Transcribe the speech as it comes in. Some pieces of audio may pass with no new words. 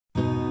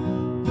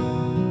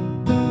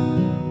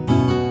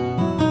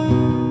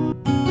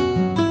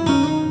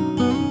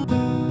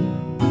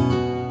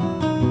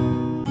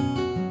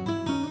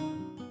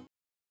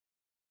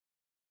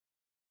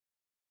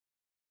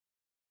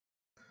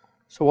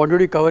So, what did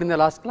we cover in the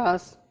last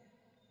class?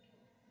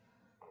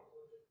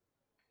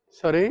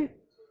 Sorry?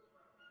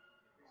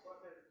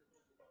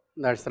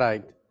 That's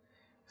right.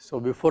 So,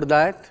 before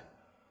that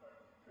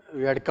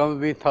we had come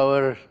with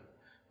our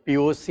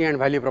POC and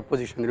value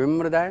proposition,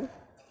 remember that?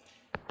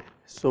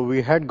 So,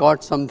 we had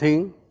got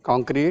something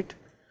concrete,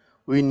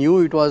 we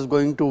knew it was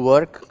going to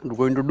work,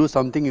 going to do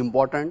something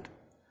important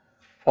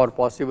for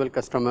possible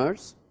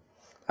customers,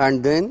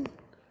 and then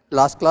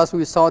last class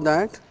we saw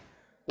that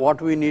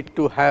what we need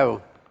to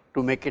have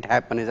to make it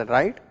happen, is that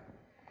right?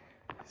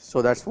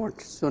 So, that is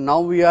what. So, now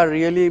we are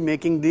really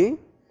making the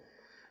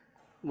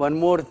one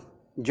more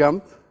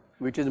jump,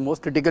 which is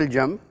most critical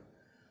jump,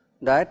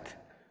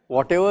 that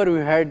whatever we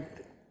had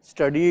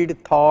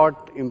studied,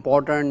 thought,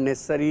 important,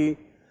 necessary,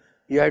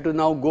 you have to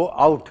now go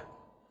out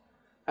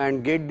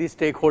and get the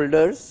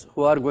stakeholders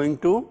who are going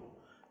to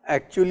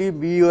actually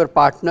be your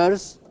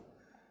partners,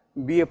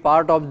 be a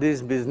part of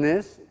this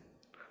business,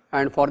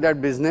 and for that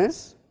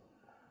business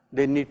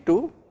they need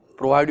to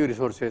provide you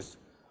resources.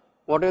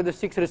 What are the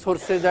 6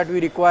 resources that we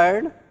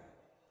required?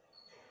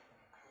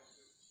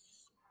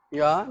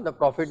 Yeah, the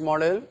profit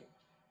model.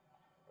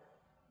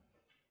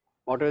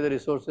 What are the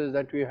resources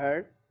that we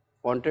had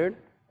wanted?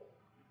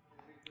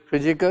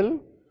 Physical,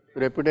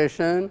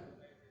 reputation,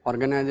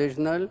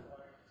 organizational,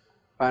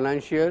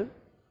 financial,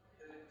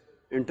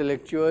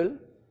 intellectual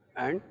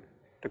and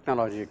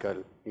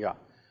technological. Yeah.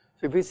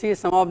 So, if we see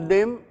some of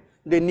them,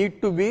 they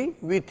need to be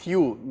with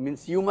you,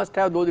 means you must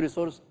have those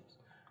resources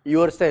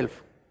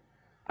yourself,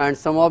 and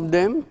some of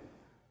them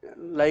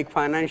like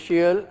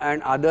financial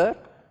and other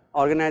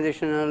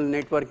organizational,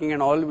 networking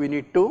and all we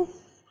need to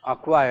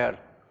acquire.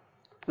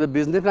 The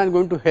business plan is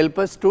going to help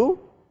us to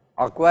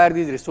acquire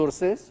these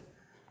resources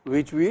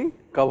which we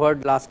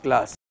covered last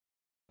class.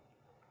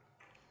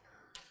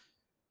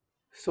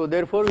 So,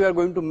 therefore, we are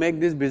going to make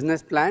this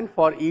business plan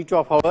for each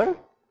of our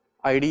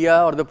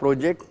idea or the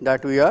project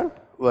that we are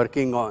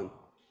working on.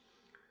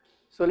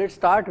 So, let us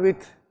start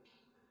with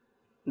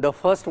the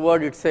first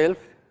word itself,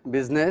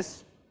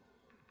 business.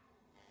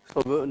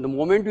 So, the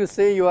moment you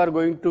say you are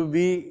going to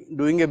be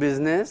doing a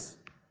business,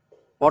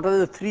 what are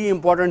the 3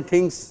 important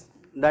things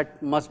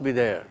that must be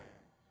there?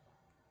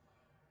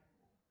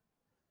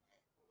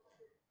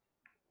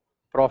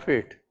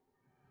 Profit.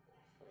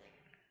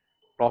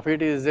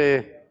 Profit is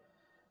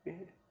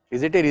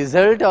it a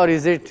result or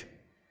is it,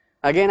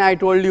 again I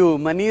told you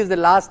money is the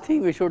last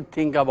thing we should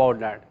think about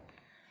that.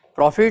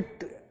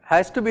 Profit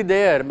has to be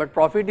there, but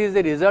profit is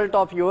the result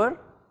of your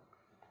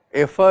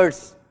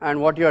efforts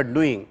and what you are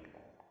doing.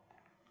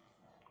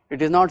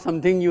 It is not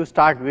something you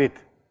start with.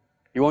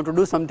 You want to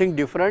do something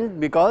different,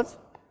 because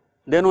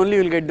then only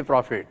you will get the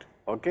profit.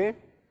 Okay?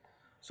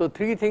 So,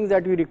 3 things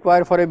that we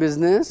require for a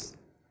business: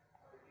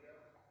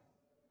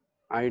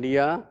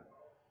 idea.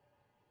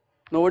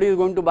 Nobody is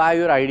going to buy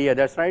your idea,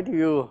 that is right,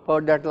 you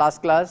heard that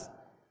last class.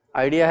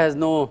 Idea has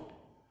no,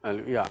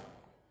 yeah,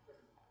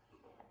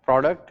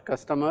 product,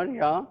 customer,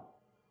 yeah,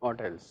 what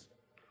else?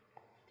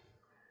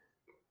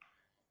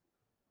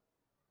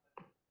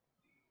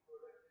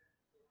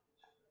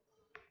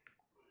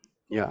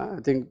 Yeah, I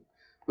think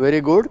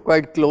very good,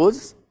 quite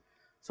close.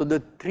 So,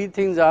 the 3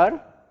 things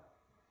are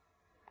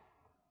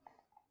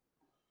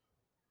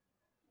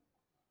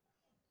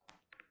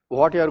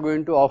what you are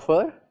going to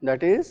offer,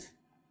 that is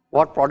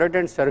what product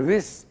and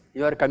service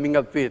you are coming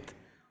up with.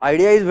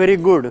 Idea is very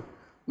good,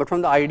 but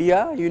from the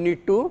idea you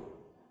need to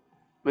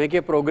make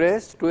a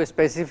progress to a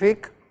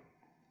specific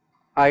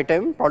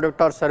item, product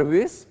or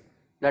service.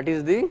 That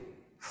is the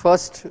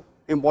first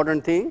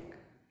important thing,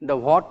 the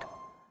what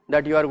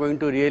that you are going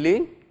to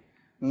really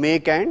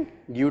make and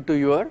give to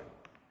your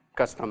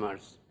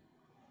customers.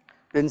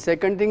 Then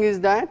second thing is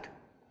that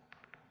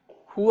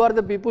who are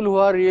the people who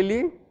are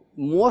really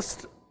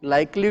most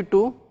likely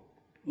to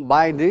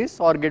buy this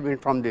or get it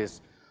from this.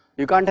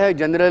 You can't have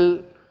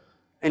general,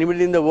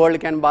 anybody in the world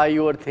can buy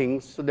your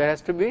things. So, there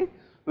has to be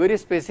very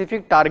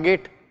specific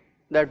target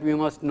that we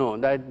must know,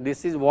 that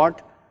this is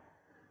what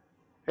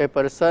a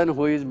person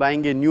who is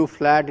buying a new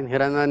flat in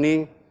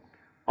Hiranani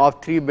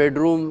of 3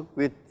 bedroom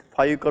with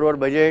 5 crore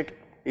budget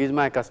is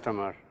my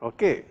customer.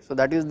 Okay. So,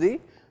 that is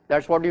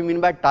what you mean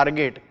by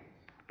target,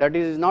 that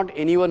is not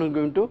anyone who is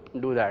going to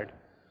do that.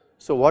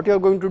 So, what you are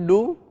going to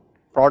do,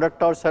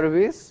 product or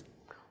service,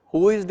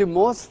 who is the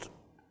most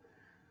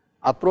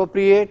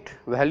appropriate,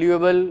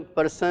 valuable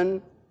person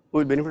who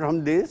will benefit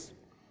from this,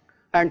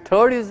 and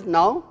third is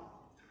now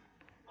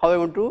how I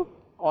want to,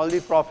 all the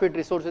profit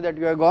resources that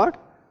you have got,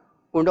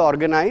 going to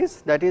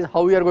organize, that is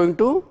how we are going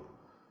to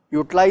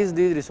utilize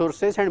these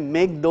resources and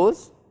make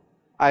those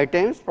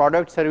items,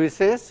 product,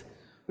 services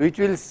which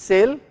will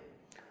sell,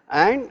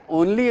 and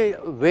only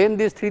when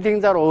these 3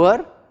 things are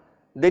over,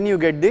 then you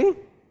get the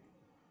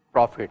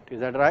profit,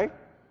 is that right?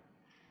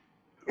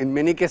 In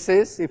many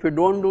cases, if you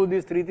do not do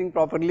these 3 things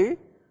properly,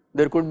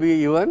 there could be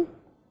even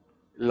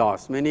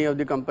loss. Many of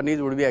the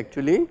companies would be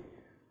actually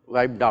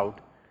wiped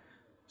out.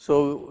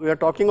 So, we are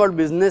talking about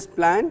business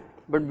plan,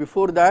 but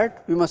before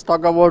that we must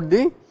talk about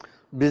the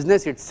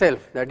business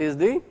itself, that is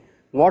the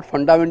what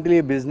fundamentally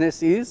a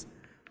business is,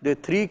 the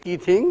three key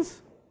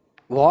things: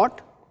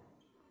 what,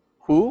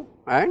 who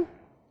and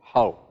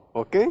how.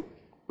 Okay,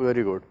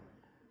 very good.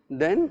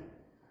 Then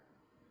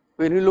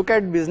when you look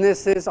at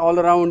businesses all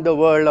around the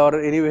world or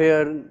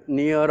anywhere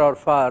near or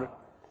far,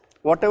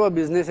 whatever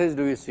businesses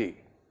do you see?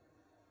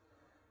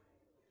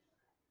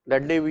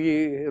 That day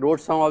we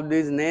wrote some of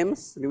these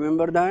names,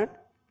 remember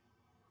that?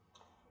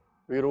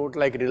 We wrote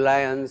like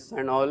Reliance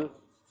and all.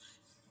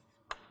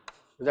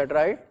 Is that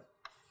right?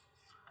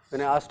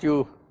 When I asked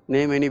you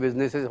name any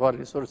businesses or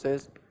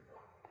resources.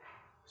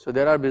 So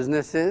there are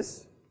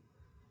businesses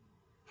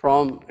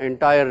from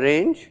entire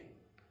range,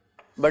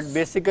 but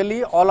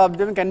basically all of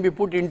them can be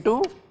put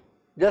into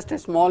just a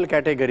small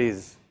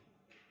categories.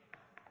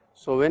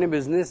 So when a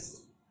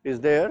business is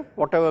there,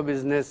 whatever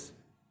business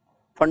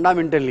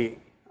fundamentally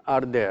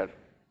are there,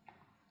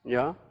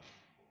 yeah,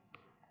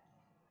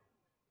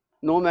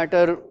 no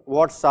matter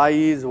what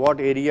size, what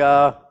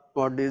area,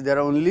 what is, there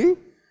are only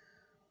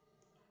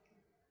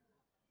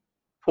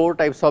 4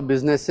 types of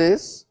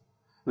businesses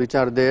which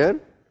are there.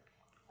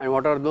 And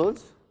what are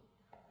those?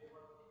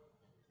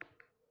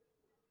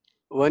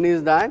 One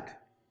is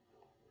that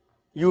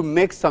you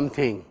make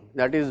something,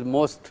 that is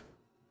most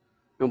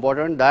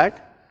important,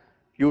 that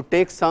you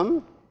take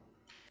some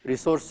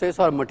resources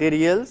or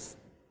materials,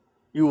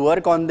 you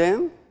work on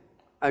them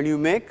and you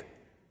make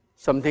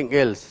something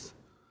else,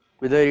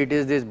 whether it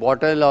is this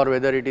bottle or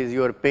whether it is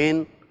your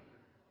pen,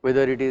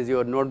 whether it is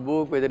your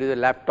notebook, whether it is a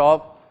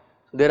laptop.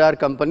 There are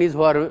companies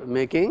who are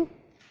making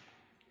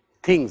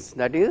things,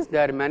 that is they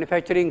are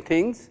manufacturing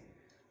things,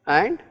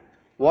 and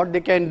what they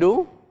can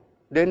do,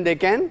 then they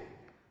can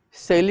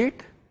sell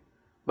it,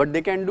 but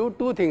they can do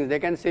 2 things, they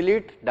can sell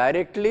it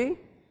directly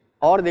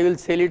or they will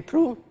sell it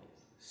through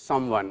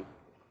someone.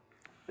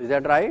 Is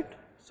that right?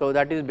 So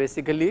that is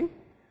basically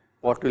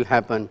what will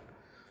happen.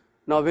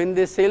 Now when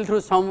they sell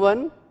through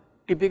someone,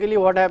 typically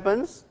what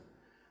happens?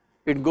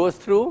 It goes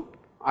through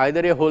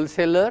either a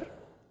wholesaler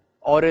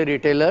or a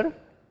retailer,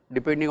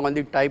 depending on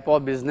the type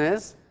of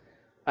business,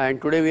 and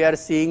today we are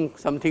seeing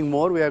something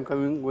more, we are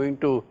going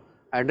to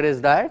address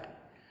that.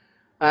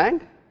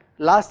 And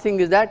last thing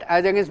is that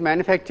as against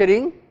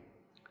manufacturing,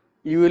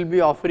 you will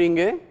be offering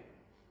a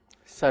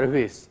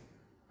service,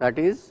 that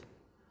is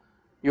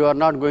you are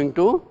not going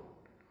to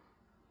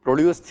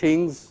produce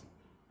things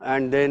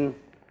and then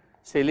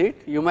sell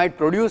it, you might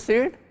produce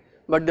it,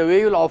 but the way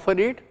you will offer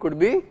it could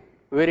be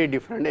very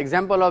different.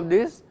 Example of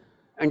this,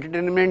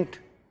 entertainment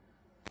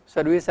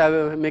service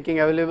making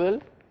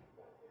available,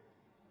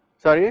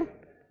 sorry,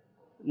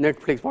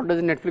 Netflix. What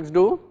does Netflix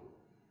do?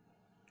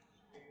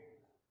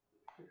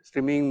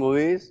 Streaming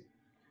movies.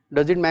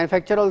 Does it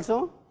manufacture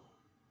also?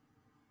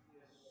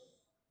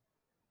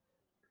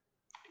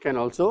 Can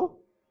also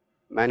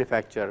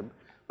manufacture,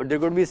 but there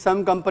could be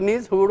some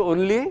companies who would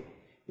only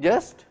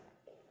just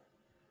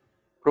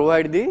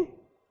provide the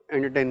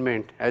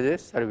entertainment as a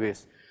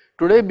service.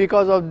 Today,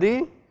 because of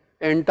the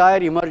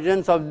entire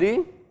emergence of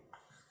the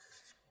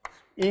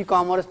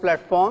e-commerce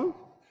platform,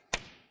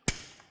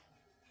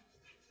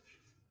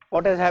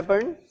 what has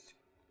happened?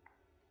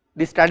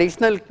 This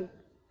traditional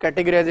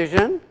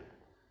categorization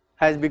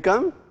has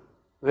become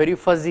very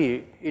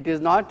fuzzy. It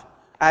is not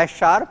as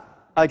sharp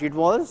as it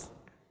was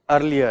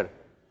earlier.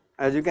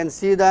 As you can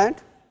see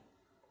that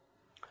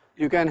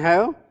you can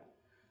have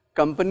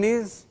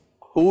companies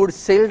who would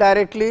sell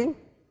directly,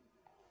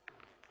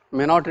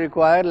 may not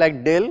require,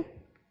 like Dell,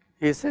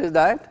 he says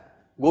that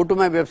go to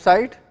my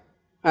website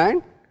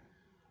and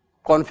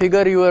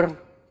configure your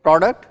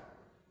product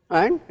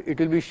and it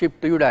will be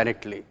shipped to you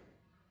directly.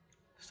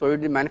 So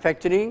it is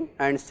manufacturing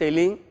and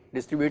selling,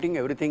 distributing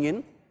everything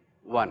in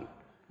one,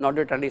 not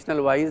the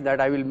traditional wise that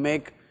I will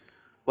make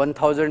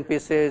 1000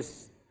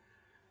 pieces,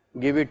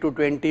 give it to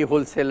 20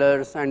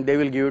 wholesalers and they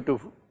will give it to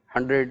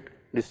 100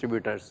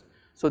 distributors.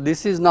 So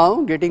this is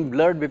now getting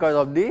blurred because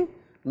of the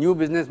new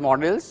business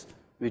models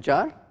which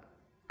are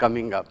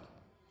coming up.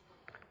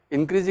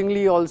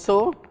 Increasingly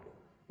also,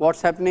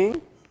 what's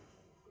happening?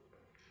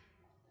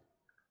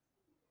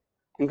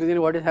 Increasingly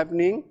what is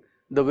happening?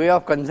 The way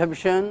of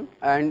consumption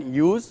and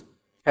use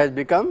has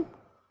become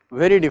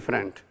very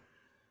different.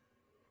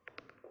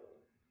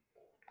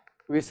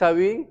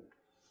 Vis-a-vis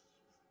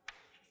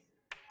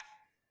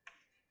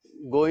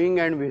going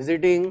and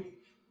visiting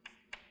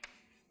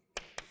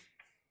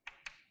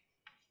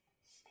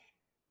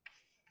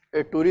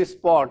a tourist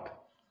spot,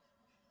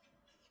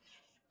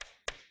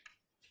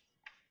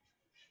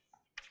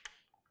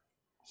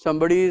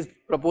 somebody is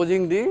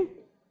proposing the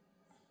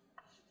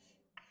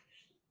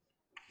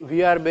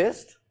VR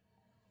based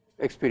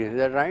experience, is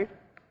that right?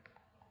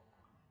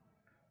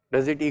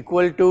 Does it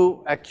equal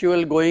to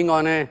actual going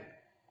on a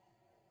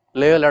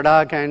Leh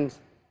Ladakh and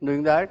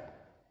doing that?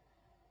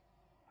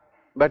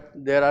 But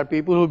there are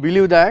people who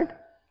believe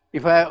that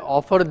if I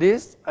offer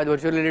this as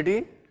virtual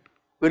reality,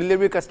 will there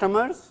be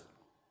customers?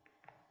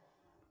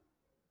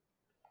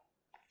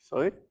 So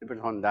it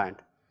depends on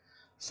that.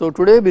 So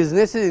today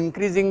business is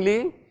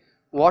increasingly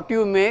what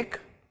you make,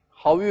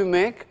 how you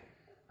make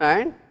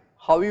and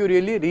how you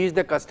really reach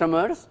the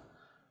customers,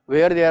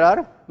 where there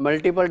are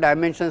multiple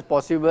dimensions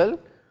possible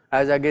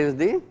as against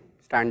the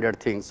standard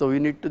thing. So, we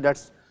need to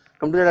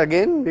come to that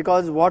again,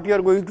 because what you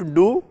are going to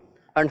do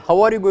and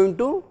how are you going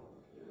to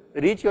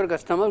reach your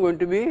customer going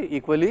to be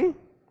equally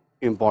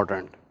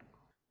important.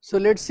 So,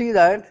 let us see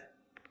that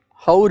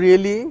how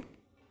really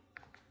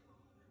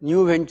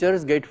new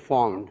ventures get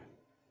formed.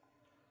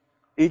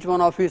 Each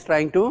one of you is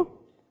trying to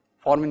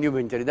form a new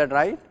venture, is that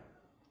right?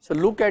 So,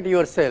 look at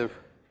yourself,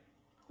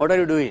 what are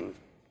you doing?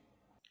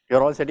 You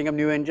are all setting up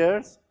new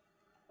ventures,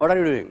 what are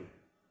you doing?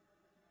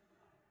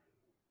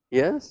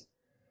 Yes?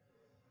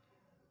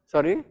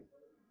 Sorry?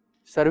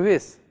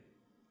 Service?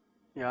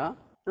 Yeah?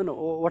 No,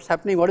 what is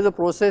happening? What is the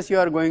process you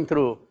are going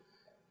through?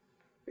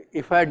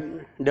 If I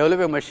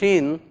develop a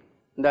machine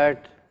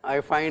that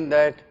I find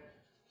that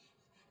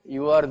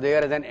you are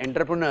there as an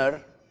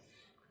entrepreneur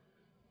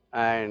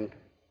and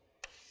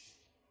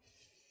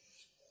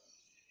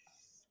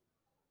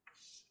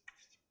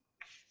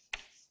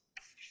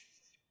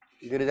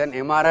there is an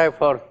MRI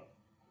for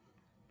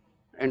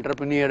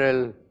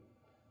entrepreneurial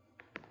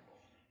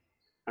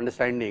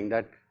understanding,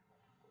 that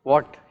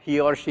what he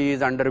or she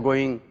is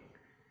undergoing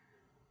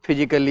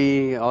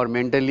physically or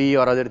mentally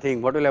or other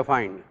thing, what will I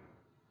find?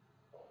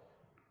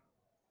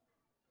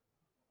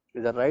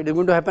 Is that right? It is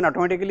going to happen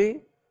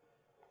automatically.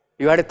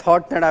 You had a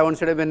thought that I want to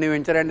set up a new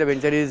venture and the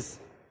venture is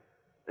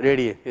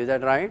ready, is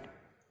that right?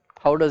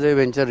 How does a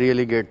venture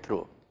really get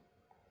through?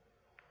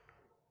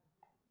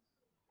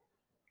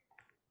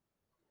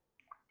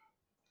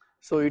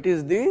 So, it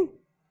is the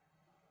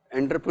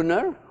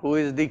entrepreneur who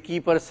is the key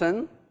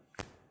person,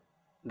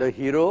 the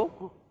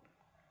hero,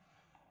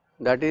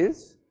 that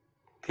is,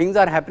 things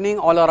are happening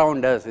all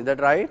around us, is that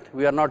right?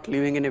 We are not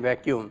living in a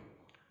vacuum,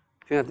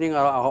 things are happening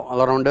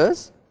all around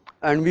us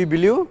and we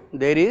believe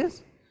there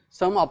is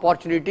some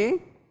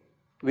opportunity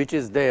which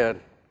is there,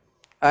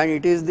 and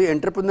it is the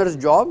entrepreneur's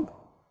job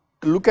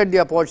to look at the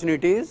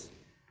opportunities,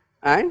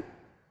 and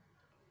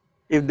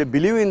if they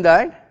believe in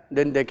that,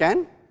 then they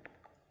can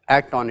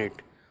act on it.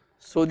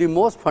 So, the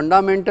most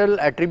fundamental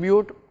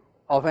attribute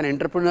of an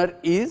entrepreneur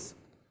is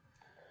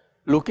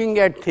looking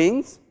at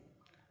things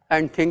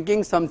and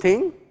thinking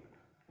something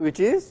which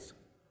is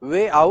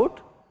way out,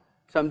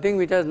 something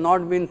which has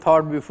not been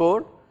thought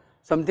before,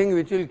 something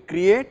which will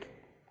create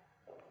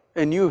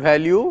a new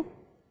value,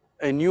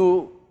 a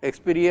new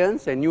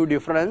experience, a new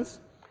difference.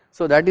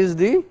 So, that is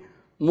the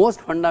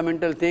most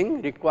fundamental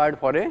thing required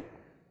for a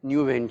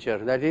new venture,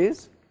 that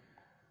is,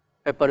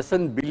 a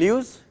person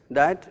believes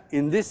that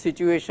in this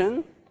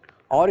situation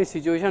or a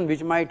situation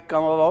which might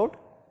come about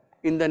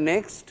in the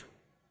next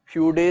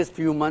few days,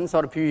 few months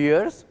or few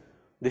years,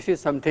 this is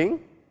something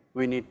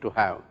we need to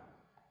have,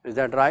 is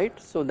that right?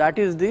 So, that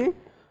is the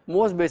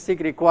most basic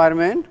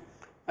requirement,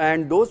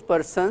 and those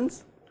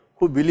persons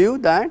who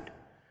believe that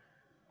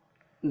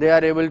they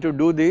are able to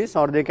do this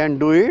or they can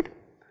do it,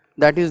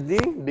 that is the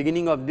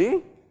beginning of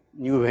the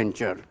new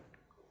venture.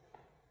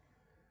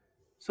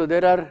 So,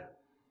 there are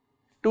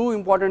two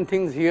important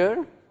things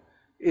here,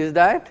 is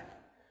that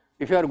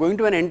if you are going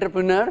to an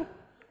entrepreneur,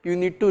 you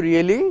need to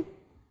really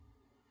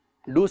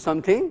do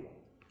something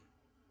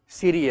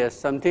serious,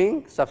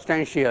 something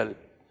substantial,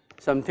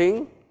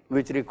 something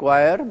which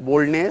require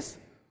boldness,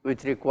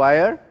 which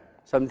require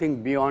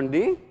something beyond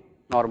the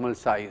normal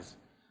size.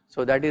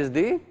 So, that is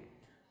the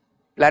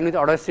plan with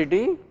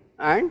audacity,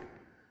 and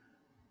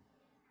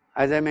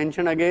as I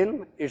mentioned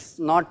again, it is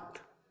not,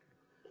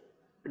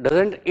 does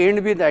not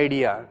end with the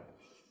idea,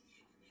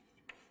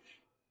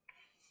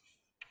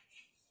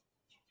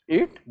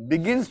 it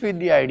begins with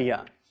the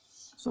idea.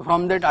 So,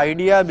 from that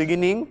idea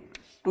beginning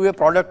to a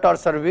product or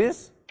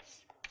service,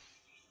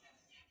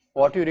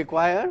 what you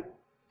require?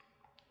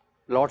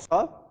 Lots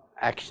of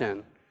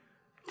action.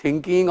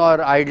 Thinking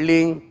or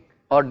idling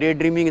or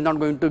daydreaming is not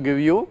going to give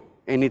you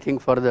anything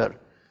further,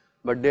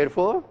 but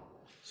therefore,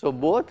 so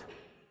both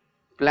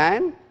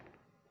plan,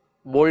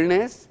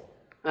 boldness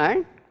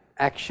and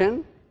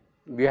action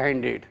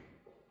behind it.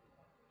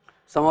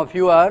 Some of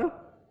you are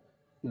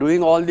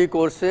doing all the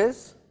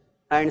courses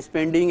and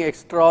spending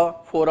extra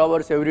 4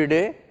 hours every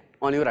day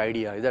on your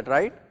idea, is that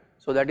right?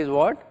 So, that is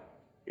what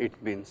it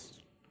means.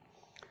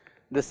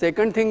 The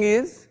second thing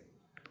is,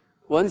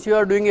 once you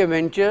are doing a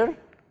venture,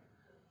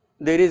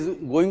 there is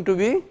going to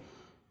be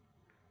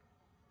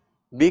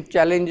big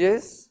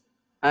challenges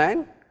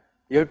and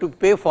you have to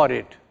pay for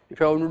it. If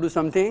you want to do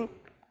something,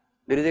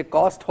 there is a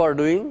cost for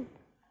doing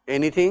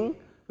anything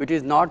which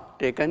is not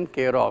taken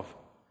care of.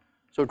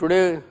 So,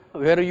 today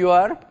where you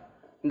are,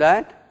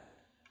 that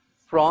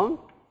from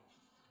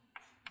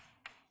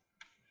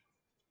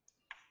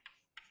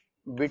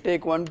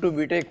BTech 1 to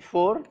BTech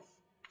 4,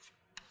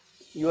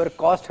 your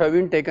costs have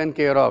been taken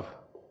care of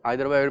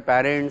either by your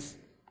parents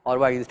or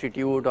by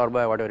institute or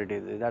by whatever it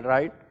is that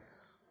right?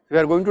 If you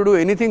are going to do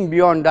anything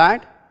beyond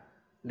that,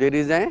 there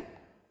is an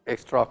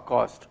extra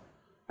cost,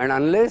 and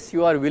unless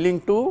you are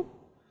willing to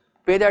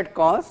pay that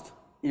cost,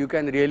 you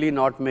can really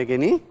not make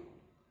any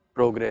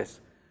progress.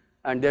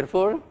 And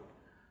therefore,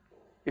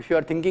 if you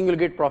are thinking you will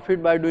get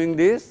profit by doing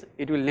this,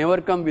 it will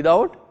never come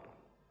without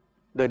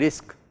the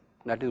risk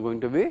that is going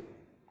to be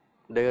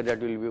there, that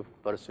we will be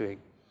pursuing.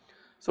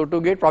 So,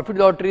 to get profit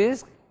without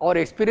risk or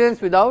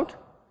experience without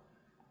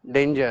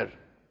danger.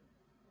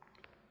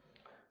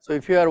 So,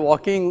 if you are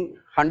walking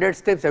 100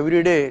 steps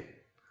every day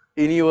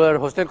in your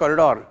hostel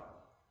corridor,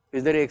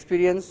 is there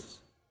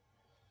experience?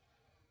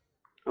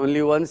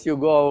 Only once you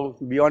go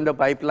beyond the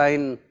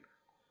pipeline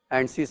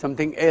and see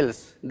something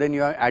else, then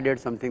you have added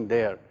something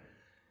there.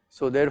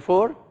 So,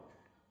 therefore,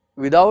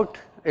 without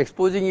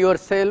exposing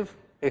yourself,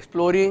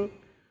 exploring,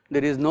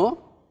 there is no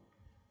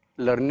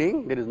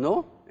learning, there is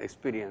no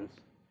experience.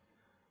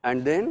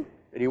 And then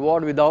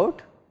reward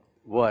without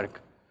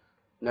work,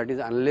 that is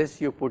unless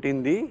you put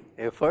in the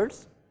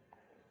efforts.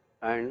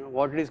 And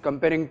what it is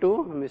comparing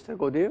to, Mr.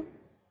 Kodev,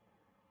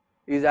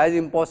 is as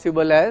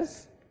impossible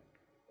as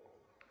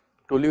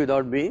to live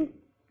without being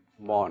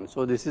born.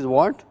 So, this is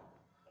what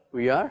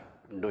we are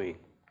doing.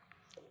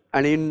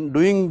 And in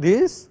doing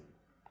this,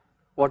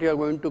 what you are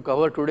going to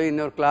cover today in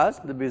your class,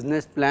 the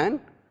business plan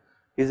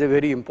is a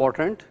very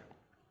important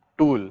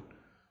tool,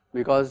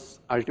 because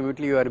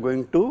ultimately you are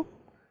going to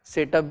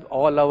set up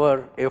all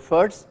our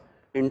efforts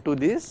into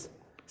this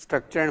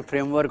structure and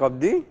framework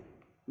of the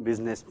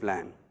business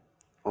plan.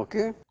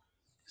 Okay.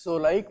 So,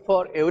 like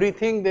for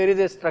everything there is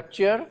a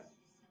structure,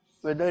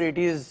 whether it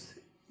is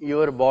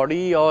your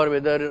body or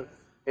whether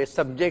a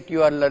subject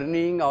you are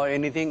learning or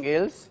anything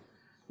else,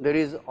 there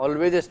is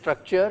always a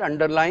structure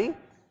underlying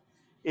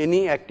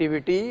any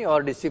activity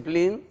or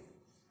discipline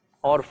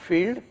or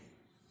field.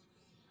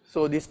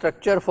 So, the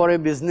structure for a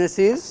business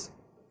is,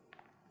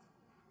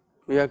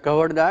 we have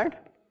covered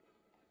that.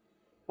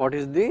 What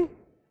is the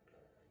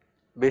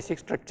basic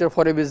structure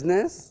for a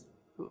business?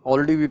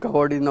 Already we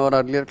covered in our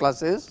earlier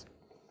classes.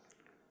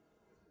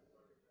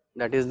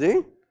 That is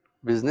the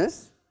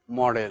business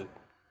model.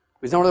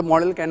 Business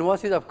model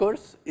canvas is, of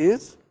course,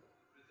 is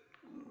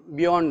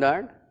beyond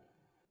that.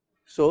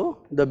 So,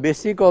 the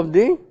basic of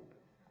the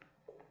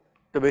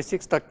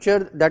basic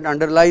structure that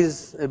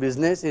underlies a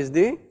business is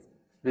the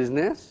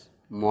business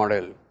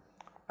model.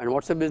 And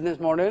what is a business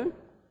model?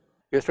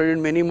 You have studied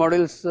many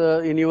models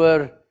in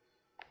your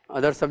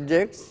other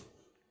subjects.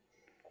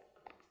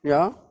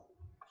 Yeah.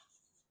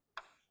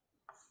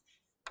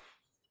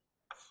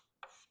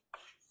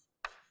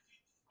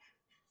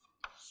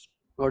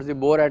 What is the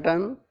Bohr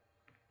atom?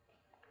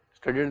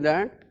 Studied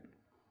that.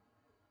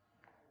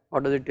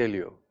 What does it tell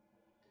you?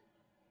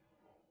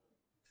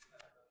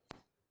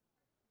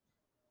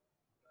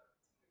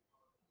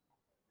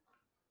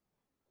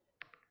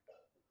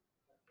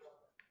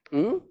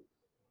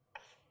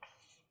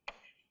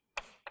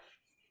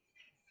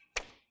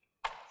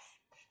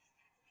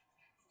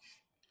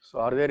 So,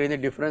 are there any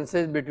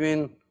differences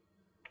between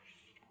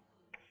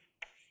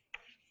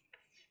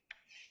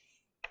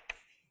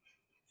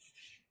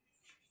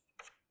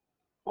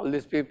all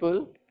these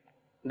people?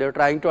 They are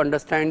trying to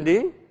understand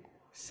the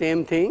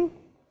same thing,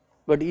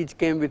 but each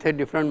came with a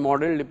different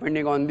model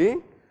depending on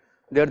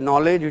their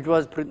knowledge which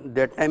was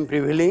that time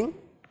prevailing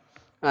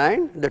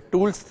and the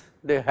tools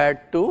they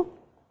had to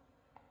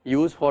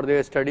use for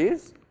their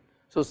studies.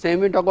 So,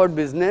 same we talk about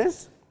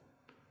business,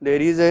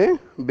 there is a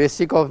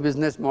basic of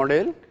business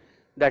model,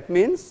 that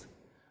means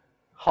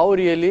how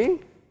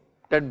really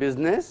that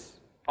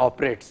business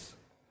operates.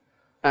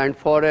 And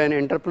for an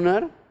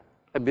entrepreneur,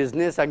 a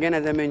business, again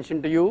as I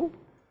mentioned to you,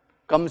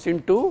 comes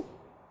into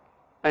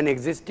an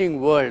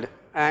existing world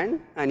and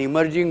an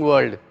emerging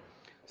world.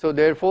 So,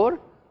 therefore,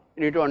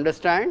 you need to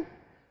understand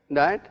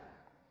that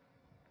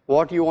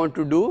what you want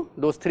to do,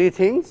 those three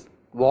things,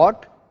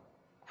 what,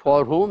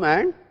 for whom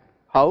and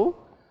how.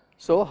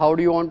 So, how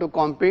do you want to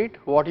compete,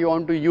 what you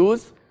want to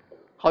use,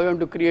 how you want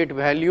to create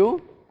value.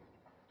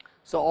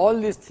 So, all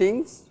these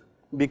things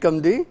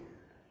become the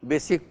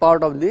basic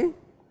part of the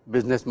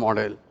business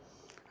model.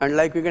 And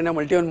like we can have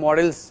multiple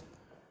models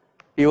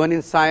even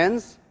in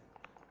science,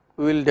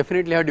 we will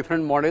definitely have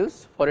different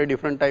models for a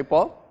different type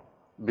of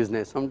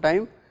business.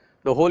 Sometimes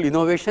the whole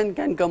innovation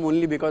can come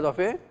only because of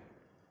a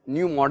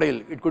new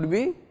model. It could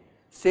be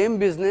same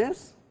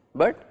business,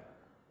 but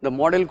the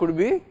model could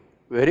be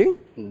very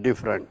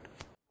different.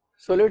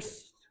 So, let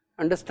us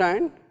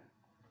understand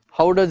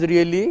how does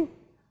really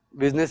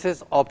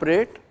businesses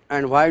operate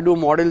and why do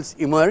models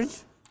emerge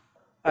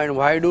and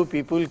why do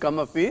people come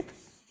up with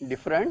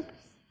different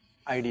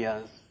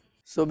ideas.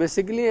 So,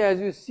 basically as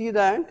you see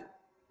that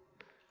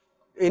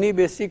any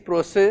basic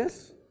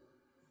process,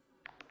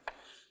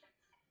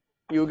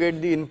 you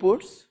get the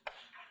inputs,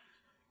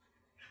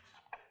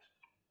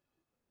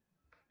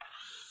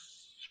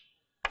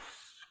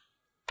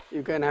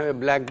 you can have a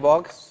black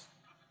box,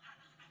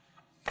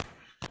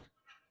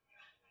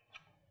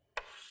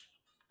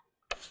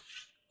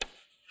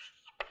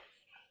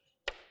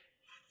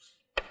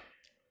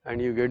 and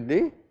you get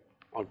the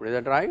output, is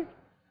that right?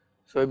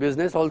 So, a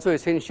business also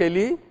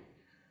essentially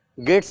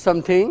gets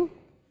something,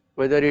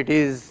 whether it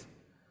is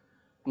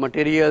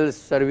materials,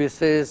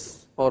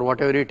 services or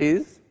whatever it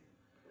is,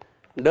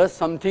 does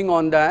something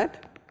on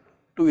that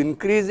to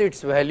increase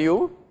its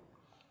value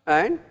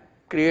and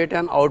create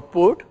an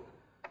output,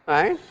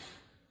 and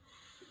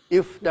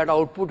if that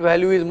output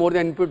value is more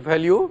than input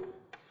value,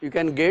 you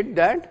can get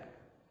that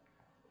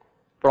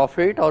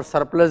profit or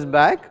surplus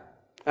back,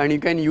 and you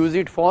can use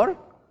it for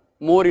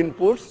more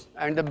inputs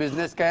and the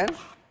business can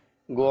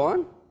go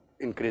on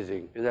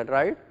increasing. Is that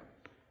right?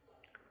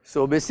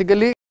 So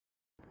basically,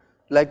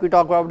 like we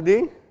talk about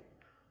the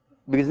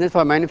business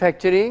for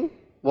manufacturing,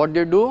 what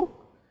they do,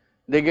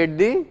 they get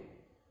the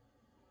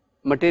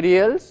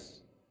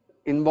materials,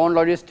 inbound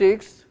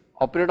logistics,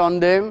 operate on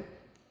them,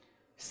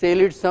 sell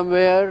it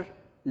somewhere,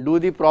 do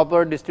the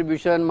proper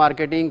distribution,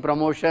 marketing,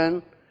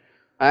 promotion,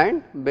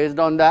 and based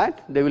on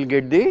that they will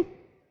get the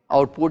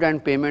output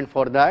and payment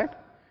for that.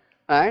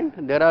 And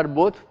there are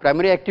both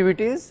primary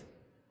activities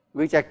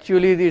which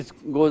actually this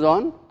goes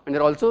on, and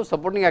there are also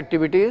supporting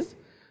activities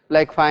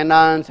like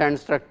finance and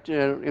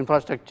structure,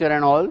 infrastructure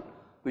and all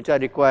which are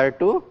required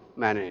to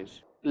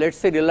manage. Let us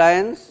say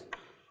Reliance.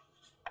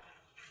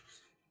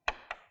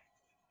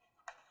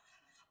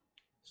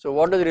 So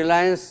what does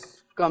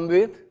Reliance come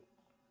with?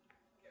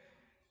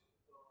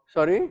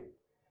 Sorry?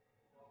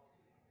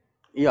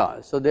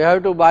 Yeah, so they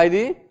have to buy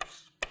the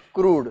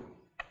crude.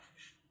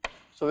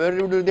 So where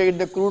do they get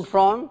the crude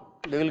from?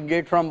 They will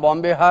get from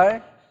Bombay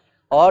High,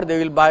 or they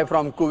will buy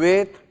from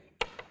Kuwait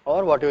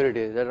or whatever it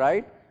is,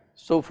 right?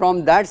 So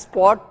from that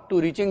spot to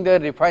reaching their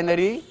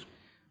refinery,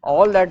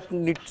 all that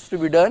needs to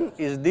be done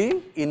is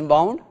the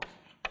inbound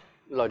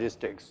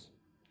logistics.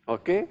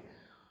 Okay?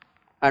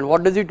 And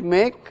what does it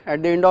make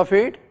at the end of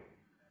it?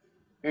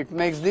 It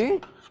makes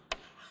the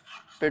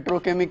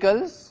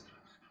petrochemicals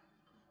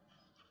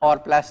or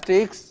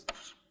plastics,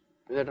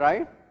 is that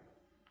right?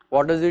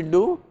 What does it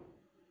do?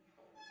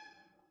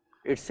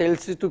 It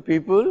sells it to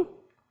people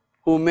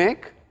who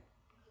make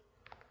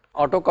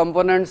auto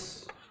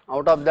components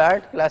out of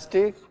that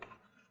plastic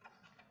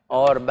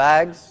or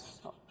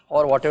bags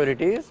or whatever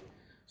it is.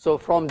 So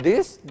from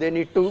this they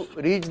need to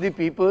reach the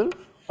people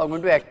who are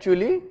going to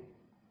actually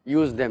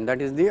use them,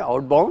 that is the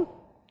outbound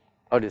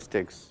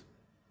logistics.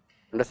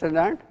 Understand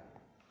that?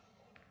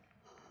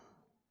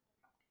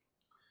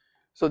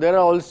 So there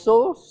are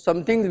also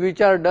some things which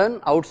are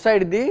done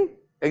outside the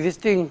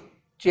existing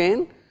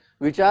chain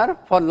which are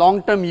for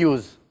long term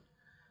use,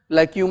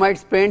 like you might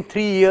spend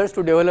 3 years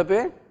to develop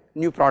a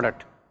new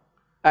product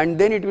and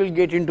then it will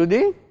get into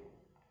the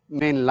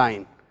main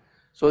line.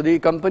 So the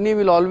company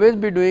will always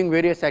be doing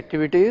various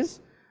activities,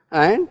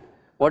 and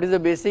what is the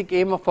basic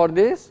aim for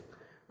this?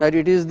 That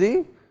it is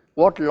the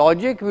what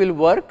logic will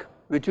work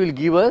which will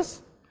give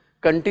us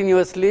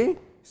continuously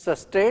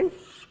sustained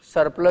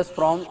surplus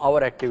from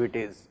our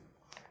activities,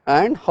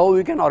 and how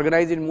we can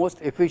organize it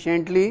most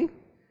efficiently.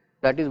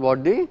 That is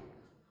what the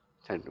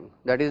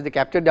that is the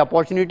capture the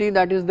opportunity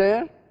that is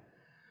there.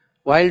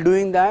 While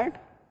doing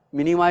that,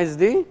 minimize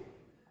the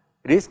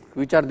risk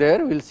which are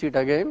there. We will see it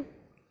again.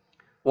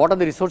 What are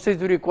the resources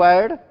we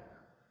required?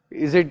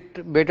 Is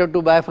it better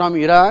to buy from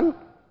Iran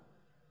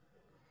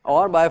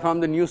or buy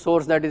from the new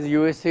source that is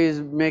USA is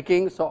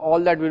making? So all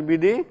that will be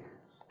the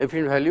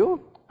efficient value,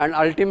 and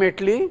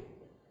ultimately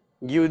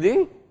give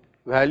the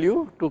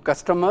value to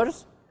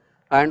customers,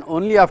 and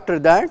only after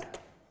that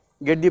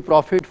get the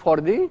profit for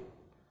the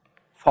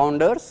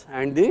founders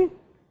and the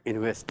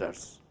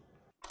investors.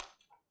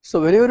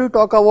 So whenever you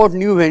talk about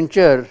new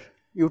venture,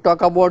 you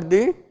talk about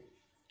the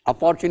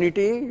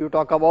opportunity, you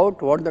talk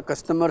about what the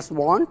customers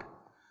want,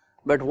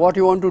 but what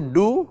you want to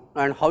do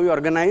and how you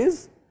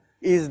organize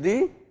is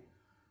the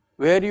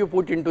where you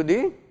put into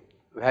the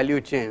value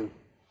chain.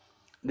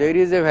 There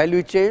is a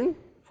value chain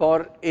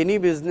for any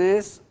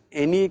business,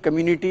 any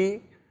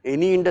community,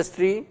 any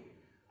industry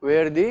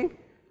where the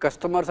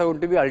customers are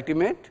going to be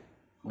ultimate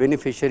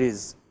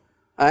beneficiaries,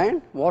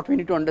 and what we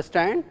need to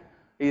understand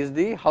is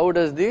the how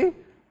does the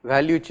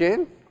value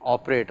chain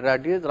operate,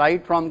 that is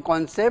right from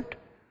concept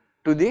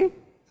to the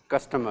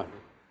customer.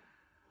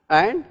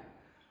 And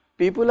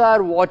people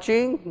are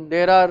watching,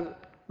 there are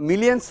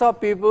millions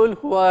of people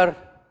who are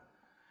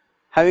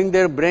having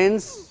their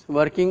brains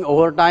working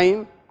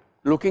overtime,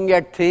 looking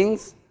at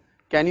things,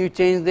 can you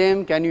change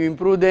them, can you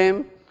improve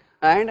them,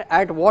 and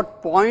at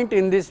what point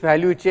in this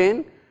value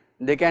chain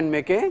they can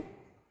make a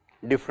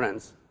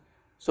difference.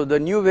 So the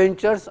new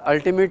ventures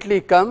ultimately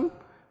come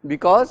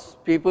because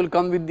people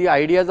come with the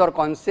ideas or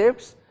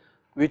concepts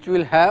which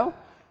will have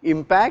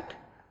impact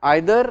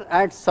either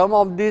at some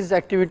of these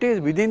activities,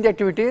 within the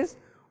activities,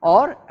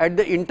 or at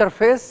the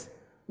interface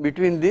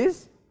between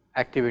these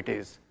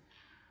activities.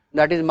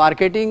 That is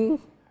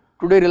marketing.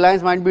 Today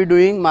Reliance might be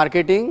doing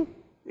marketing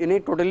in a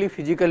totally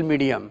physical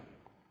medium,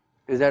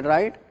 is that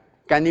right?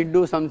 Can it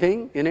do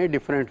something in a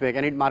different way?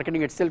 Can it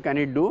marketing itself, can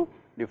it do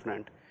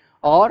different?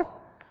 Or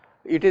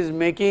it is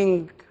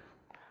making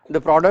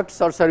the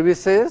products or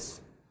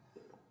services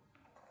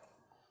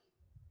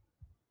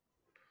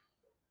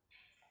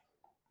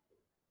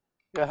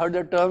you heard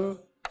the term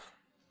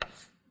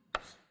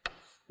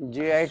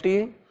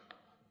JIT?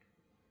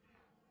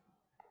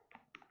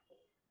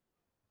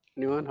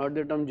 Anyone heard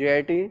the term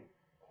JIT?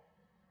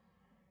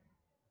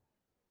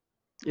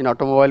 In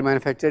automobile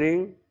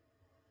manufacturing,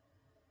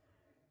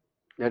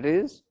 that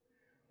is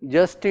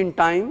just in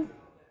time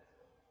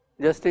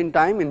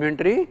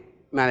inventory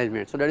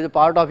management. So that is a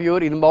part of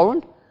your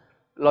inbound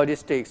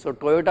logistics. So,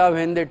 Toyota,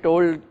 when they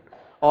told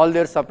all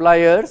their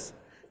suppliers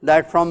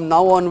that from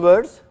now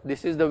onwards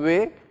this is the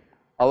way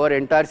our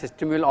entire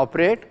system will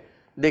operate,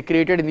 they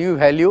created new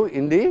value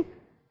in the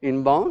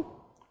inbound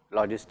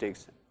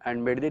logistics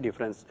and made the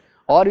difference.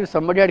 Or if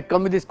somebody had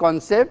come with this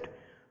concept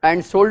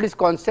and sold this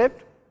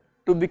concept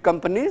to big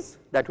companies,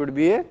 that would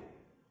be a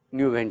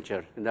new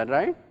venture, is that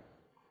right?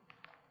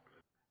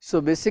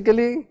 So,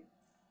 basically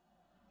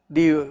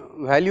the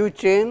value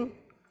chain,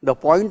 the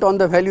point on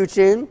the value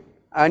chain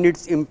and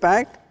its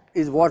impact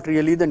is what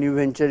really the new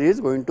venture is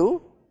going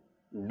to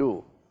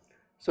do.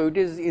 So, it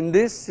is in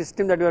this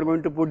system that we are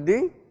going to put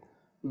the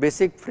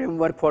basic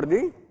framework for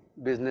the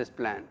business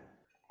plan.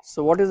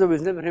 So, what is the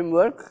business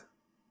framework?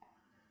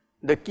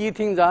 The key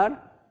things are,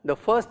 the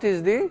first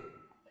is the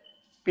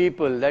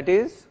people, that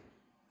is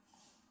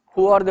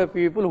who are the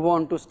people who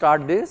want to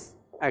start this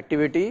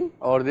activity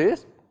or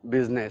this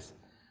business.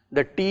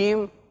 The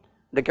team,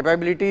 the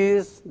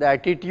capabilities, the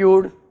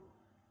attitude,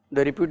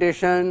 the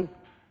reputation,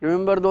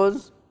 remember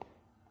those?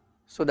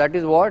 So, that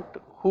is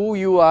what, who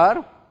you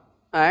are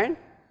and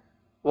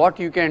what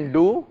you can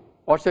do,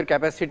 what is your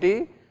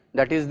capacity,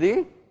 that is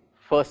the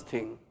first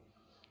thing.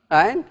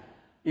 And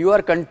you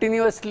are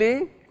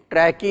continuously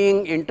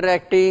tracking,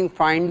 interacting,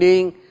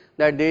 finding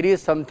that there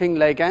is something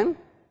like an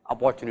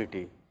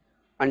opportunity,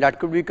 and that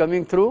could be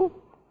coming through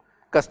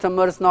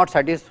customers not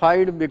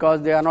satisfied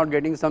because they are not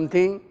getting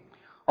something,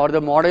 or the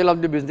model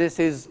of the business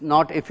is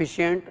not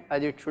efficient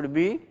as it should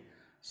be.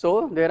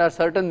 So, there are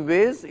certain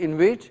ways in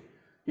which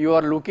you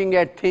are looking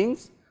at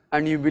things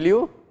and you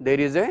believe there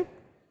is a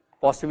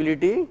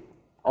possibility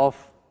of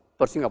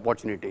pursuing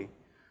opportunity,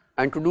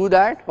 and to do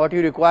that what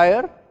you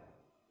require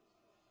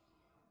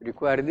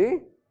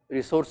the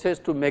resources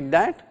to make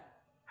that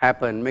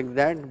happen, make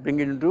that, bring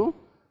it into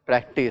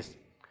practice.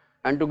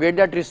 And to get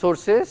that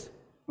resources,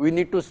 we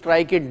need to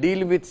strike a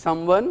deal with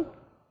someone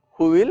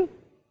who will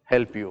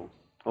help you.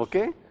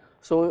 Okay?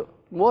 So,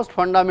 most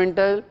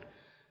fundamental,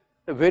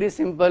 a very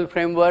simple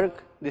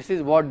framework, this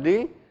is what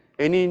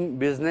any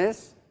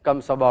business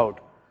comes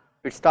about.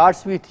 It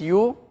starts with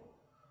you,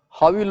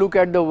 how you look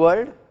at the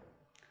world,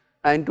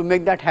 and to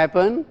make that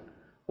happen,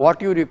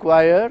 what you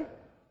require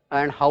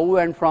and how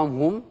and from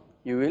whom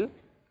you will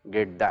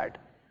get that.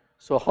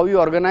 So, how you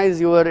organize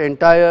your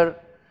entire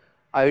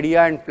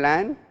idea and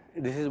plan,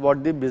 this is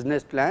what the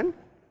business plan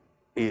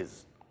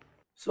is.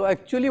 So,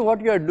 actually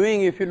what you are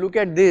doing, if you look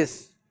at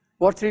this,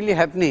 what is really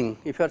happening?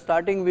 If you are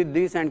starting with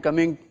this and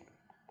coming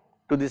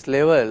to this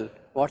level,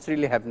 what is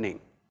really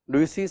happening? Do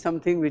you see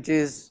something which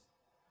is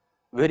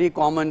very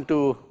common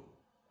to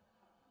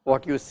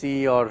what you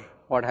see or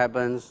what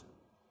happens?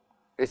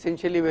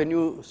 Essentially, when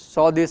you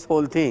saw this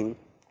whole thing,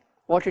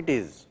 what it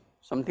is?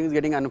 Something is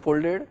getting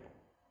unfolded.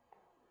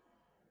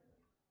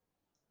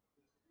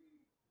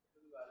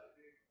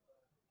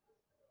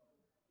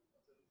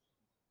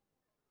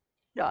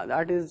 Yeah,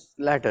 that is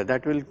latter,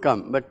 that will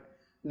come, but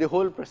the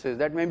whole process,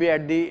 that may be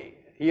at the,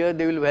 here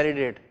they will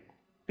validate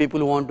people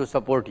who want to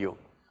support you,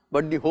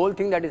 but the whole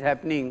thing that is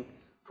happening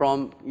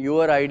from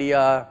your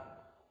idea,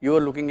 you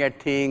are looking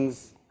at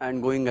things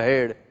and going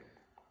ahead,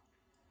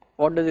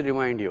 what does it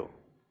remind you?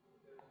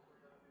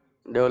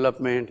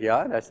 Development,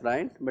 yeah, that is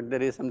right, but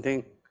there is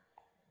something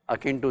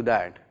akin to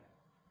that.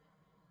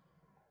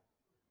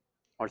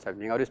 What is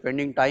happening? Are you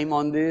spending time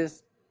on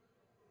this?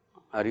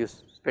 Are you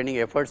spending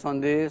efforts on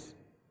this?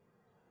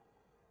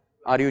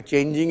 Are you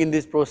changing in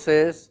this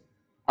process?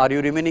 Are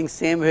you remaining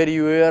same where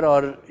you were,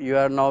 or you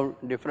are now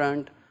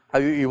different?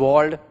 Have you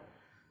evolved?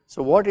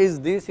 So, what is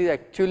this is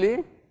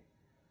actually,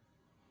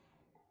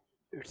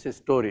 it is a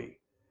story.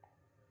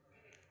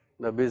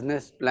 The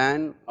business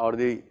plan or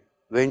the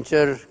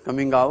venture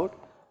coming out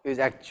is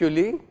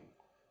actually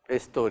a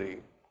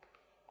story.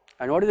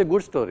 And what is a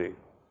good story?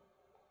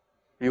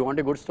 You want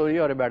a good story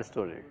or a bad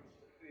story?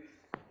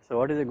 So,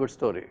 what is a good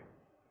story?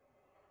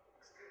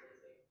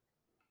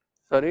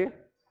 Sorry?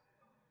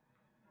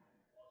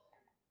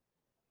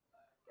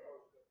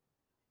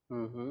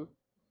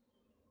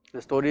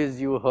 The stories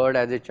you heard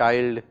as a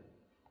child,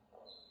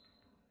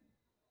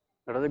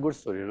 that was a good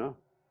story, no?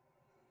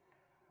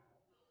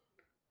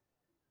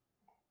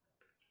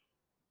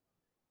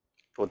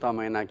 तोता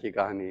मैना की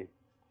कहानी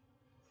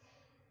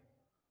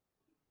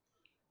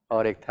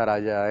और एक था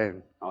राजा,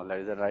 and all that,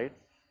 is that right?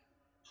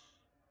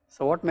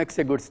 So, what makes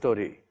a good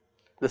story?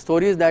 The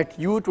stories that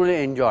you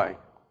truly enjoy.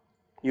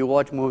 You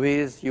watch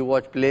movies, you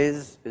watch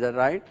plays, is that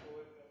right?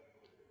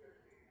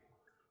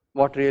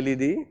 What really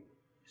the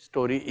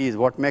story is,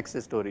 what makes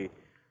a story?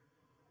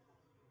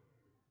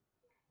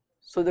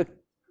 So, the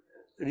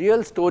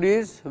real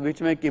stories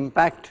which make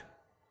impact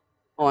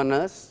on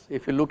us,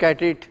 if you look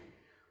at it,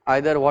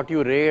 either what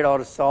you read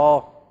or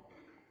saw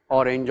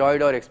or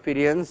enjoyed or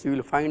experienced, you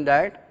will find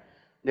that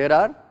there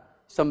are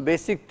some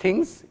basic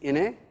things in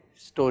a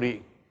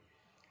story.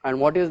 And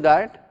what is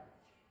that?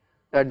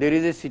 That there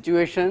is a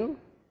situation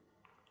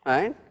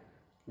and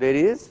there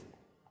is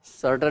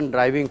certain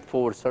driving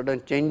force,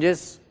 certain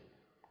changes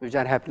which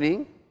are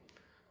happening,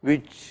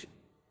 which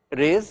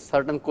raise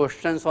certain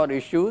questions or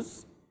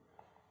issues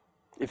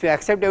If you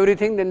accept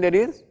everything, then there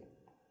is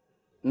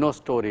no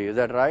story, is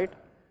that right?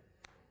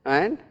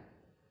 And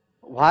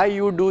why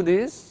you do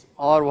this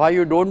or why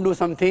you don't do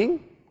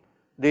something,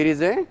 there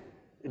is a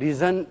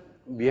reason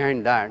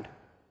behind that.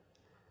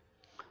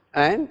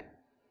 And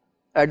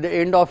at the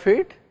end of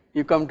it,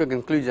 you come to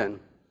conclusion.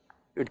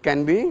 It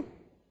can be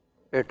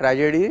a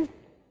tragedy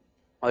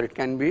or it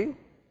can be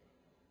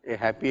a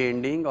happy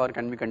ending or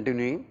can be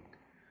continuing,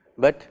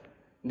 but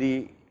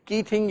the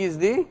key thing is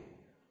the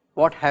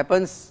what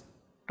happens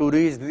to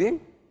reach the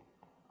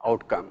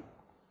outcome,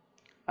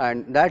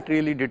 and that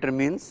really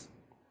determines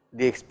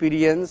the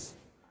experience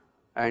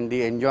and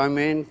the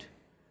enjoyment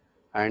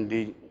and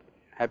the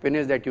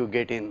happiness that you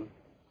get in.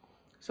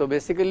 So,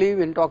 basically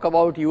when talk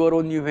about your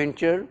own new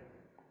venture,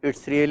 it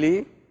is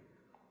really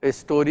a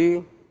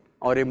story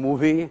or a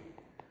movie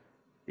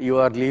you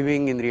are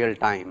living in real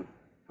time,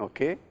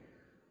 okay?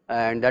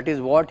 And that is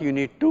what you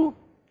need to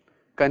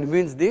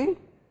convince the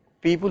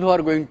people who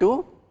are going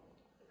to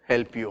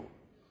help you.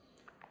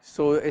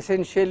 So,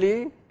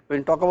 essentially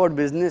when talk about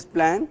business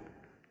plan,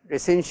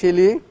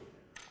 essentially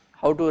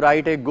how to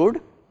write a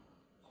good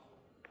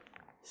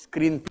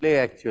screenplay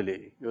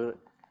actually.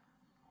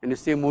 When you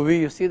see a movie,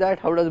 you see that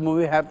how does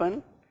movie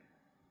happen?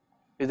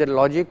 Is there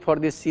logic for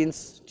the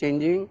scenes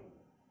changing?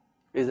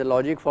 Is there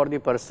logic for the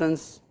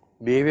person's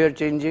behavior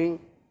changing?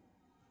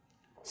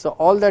 So,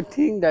 all that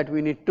thing that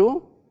we need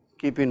to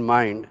keep in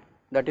mind,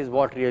 that is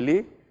what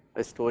really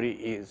a story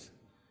is.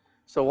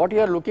 So, what you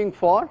are looking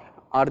for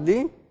are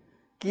the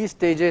key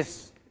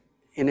stages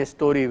in a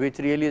story which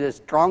really is a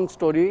strong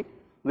story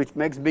which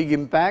makes big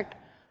impact.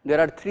 There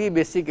are three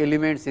basic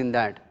elements in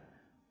that.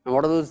 And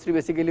what are those three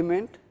basic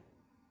elements?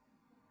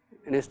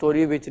 In a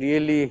story which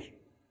really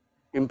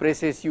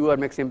impresses you or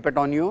makes impact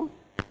on you.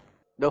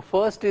 The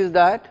first is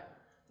that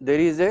there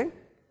is a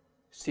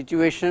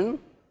situation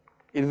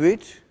in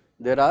which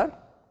there are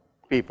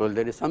people,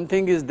 there is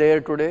something is there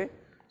today,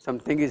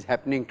 something is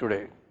happening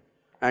today,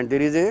 and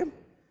there is a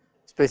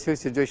specific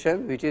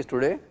situation which is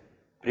today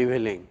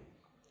prevailing.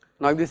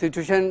 Now, if the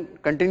situation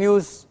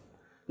continues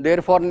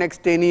there for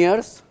next 10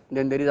 years,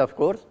 then there is of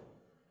course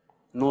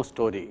no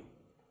story.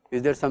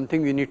 Is there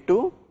something we need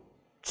to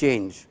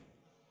change?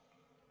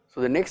 So,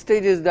 the next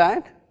stage is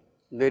that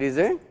there is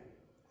a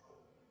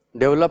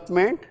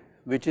development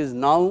which is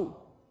now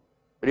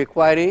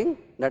requiring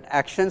that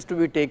actions to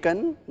be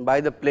taken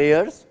by the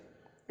players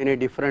in a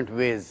different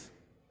ways,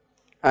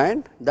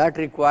 and that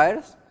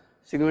requires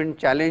significant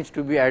challenge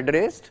to be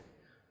addressed,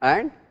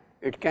 and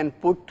it can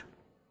put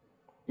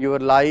your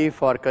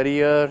life or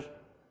career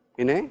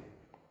in a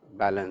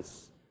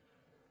balance.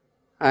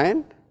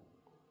 And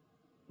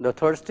the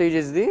third stage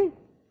is the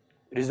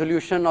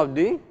resolution of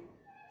the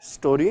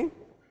story,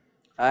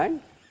 and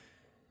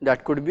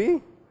that could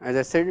be, as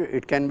I said,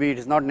 it can be, it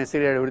is not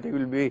necessary that everything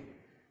will be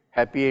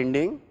happy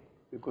ending,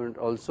 you could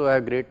also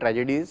have great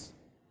tragedies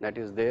that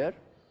is there.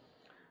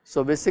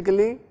 So,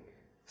 basically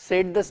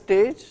set the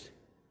stage,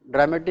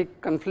 dramatic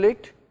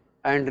conflict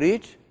and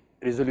reach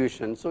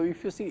resolution. So,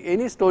 if you see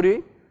any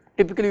story,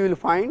 typically you will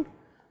find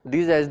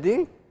these as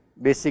the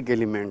basic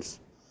elements.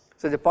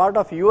 So, the part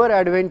of your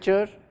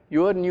adventure,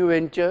 your new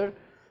venture,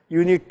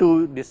 you need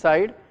to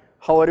decide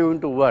how are you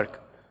going to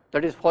work.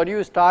 That is, for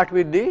you start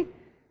with the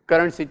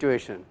current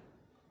situation.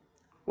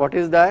 What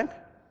is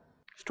that?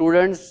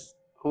 Students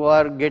who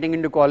are getting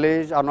into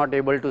college are not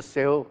able to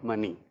save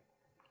money,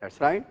 that is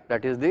right,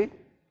 that is the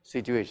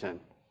situation.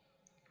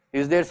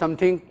 Is there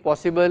something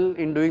possible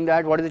in doing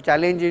that? What is the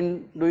challenge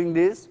in doing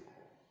this?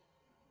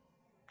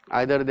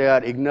 Either they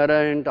are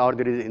ignorant or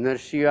there is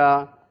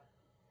inertia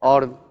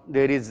or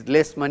there is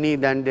less money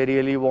than they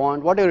really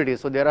want, whatever it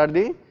is. So, there are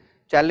the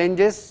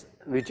challenges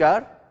which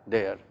are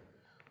there.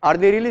 Are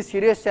they really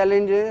serious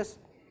challenges?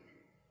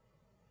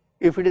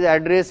 If it is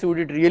addressed, would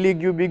it really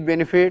give big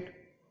benefit?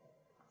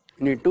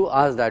 You need to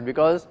ask that,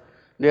 because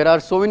there are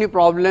so many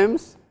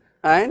problems,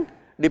 and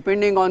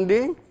depending on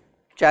the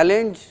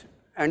challenge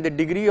and the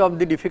degree of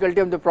the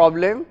difficulty of the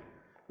problem,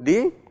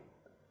 the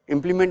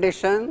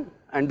implementation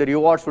and the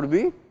rewards would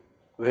be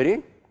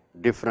very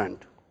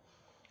different.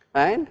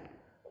 And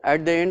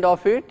at the end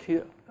of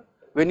it,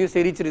 when you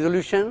say reach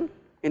resolution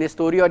in a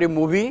story or a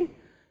movie,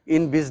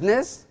 in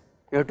business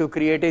you have to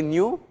create a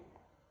new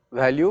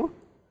value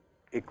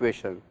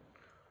equation.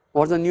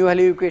 What is the new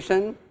value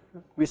equation?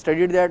 We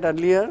studied that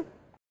earlier.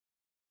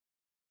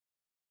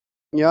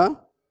 Yeah.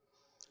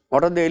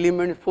 What are the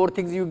elements, 4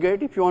 things you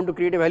get if you want to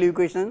create a value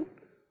equation?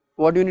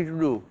 What do you need to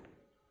do?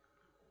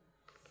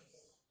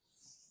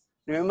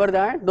 Remember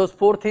that, those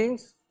 4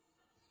 things?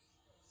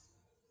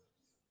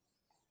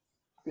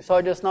 You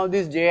saw just now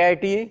this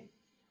JIT,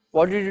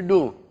 what did you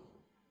do?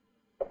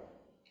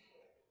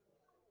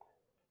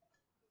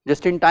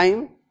 Just in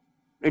time,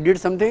 it did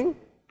something?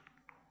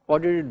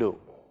 What did it do?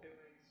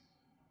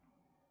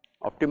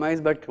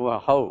 Optimize, but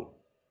how?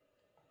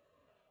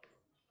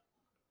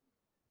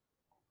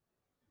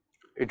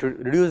 It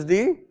would reduce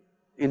the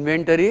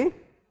inventory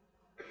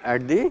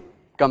at the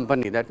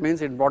company. That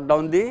means it brought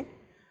down the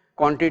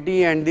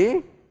quantity and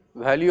the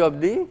value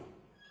of the.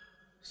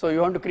 So,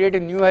 you want to create a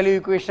new value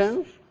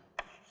equation.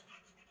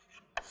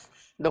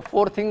 the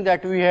four things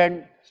that we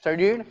had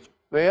studied,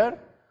 where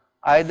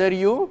either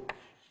you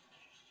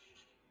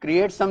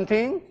create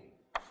something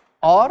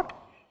or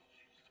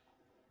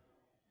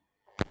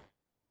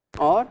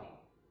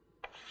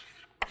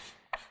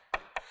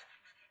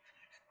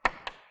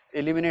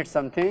eliminate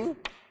something,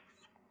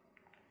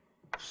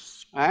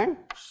 and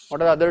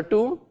what are the other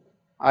two?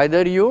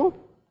 Either you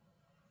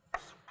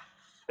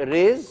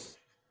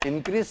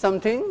increase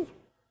something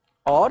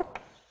or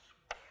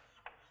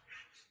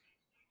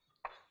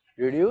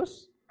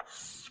reduce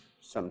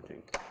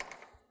something.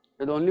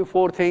 There are only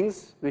four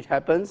things which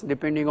happens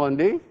depending on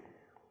the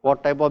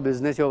what type of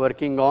business you are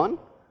working on,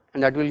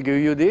 and that will give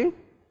you the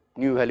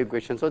new value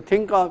equation. So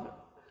think of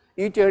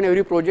each and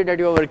every project that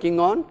you are working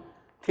on,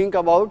 think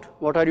about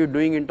what are you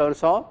doing in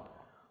terms of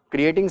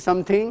creating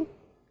something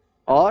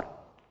or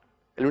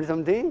eliminating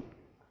something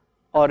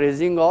or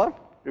raising or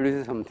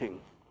reducing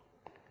something.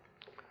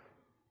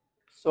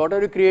 So what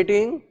are you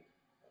creating,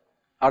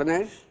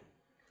 Arnesh?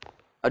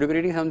 Are you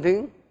creating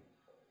something?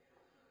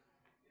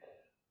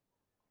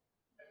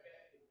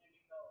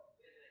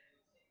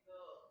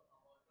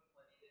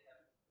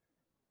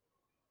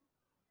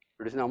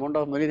 Reducing the amount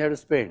of money they have to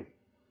spend.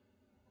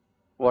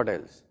 What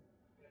else?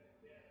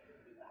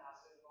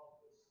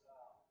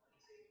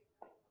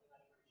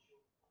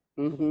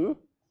 Mm-hmm.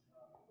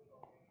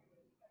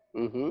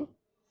 Mm-hmm.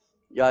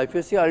 Yeah, if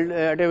you see at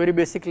a very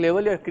basic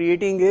level, you are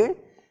creating a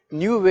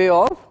new way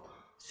of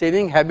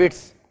saving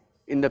habits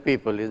in the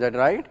people, is that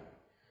right?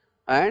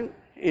 And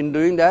in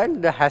doing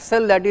that, the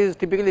hassle that is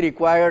typically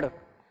required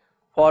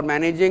for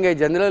managing a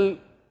general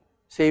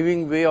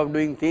saving way of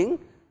doing things,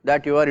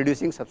 that you are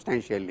reducing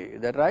substantially,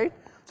 is that right?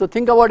 So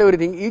think about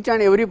everything, each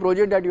and every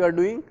project that you are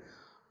doing,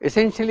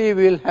 essentially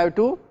we will have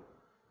to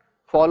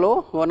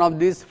follow one of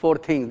these four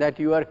things, that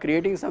you are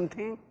creating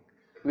something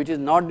which is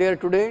not there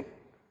today,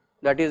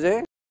 that is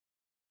a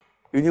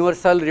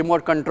universal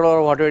remote control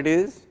or whatever it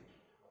is,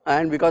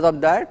 and because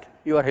of that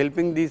you are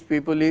helping these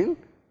people in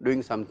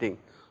doing something.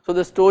 So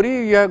the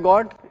story you have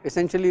got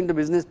essentially in the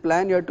business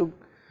plan you have to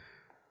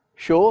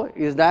show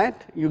is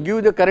that you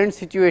give the current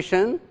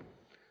situation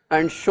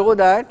and show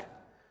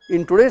that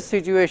in today's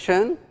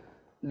situation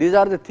these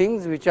are the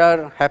things which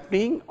are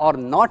happening or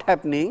not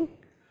happening,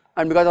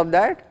 and because of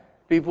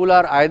that people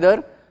are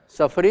either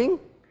suffering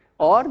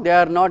or they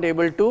are not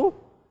able to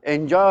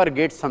enjoy or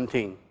get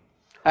something,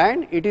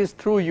 and it is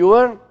through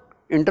your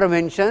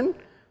intervention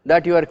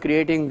that you are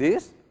creating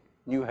this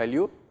new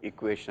value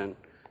equation.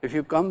 If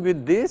you come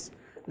with this,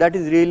 that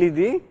is really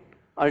the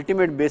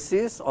ultimate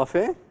basis of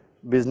a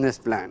business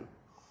plan.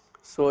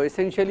 So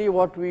essentially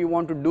what we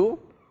want to do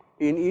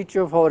in each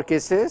of our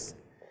cases,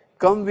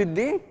 come with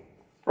the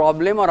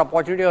problem or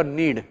opportunity or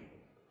need,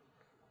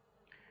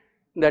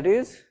 that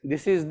is,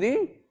 this is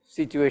the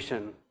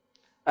situation,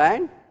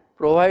 and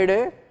provide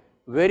a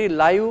very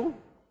live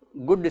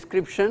good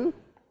description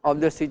of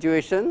the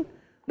situation,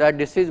 that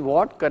this is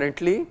what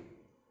currently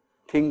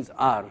things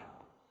are,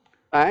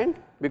 and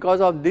because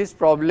of these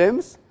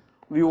problems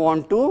we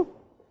want to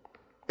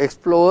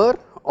explore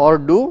or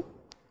do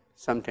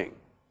something.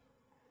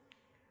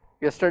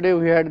 Yesterday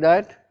we had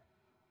that,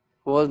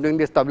 who was doing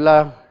this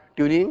tabla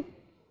tuning?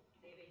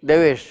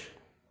 Devesh.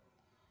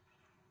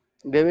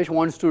 Devesh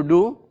wants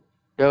to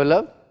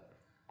develop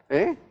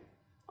a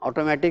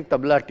automatic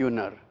tabla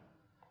tuner.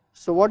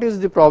 So what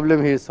is the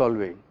problem he is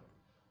solving?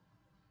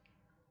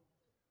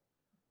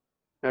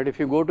 That if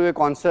you go to a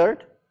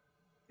concert,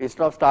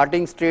 instead of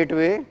starting straight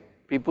away,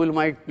 people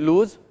might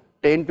lose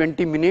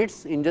 10-20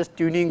 minutes in just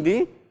tuning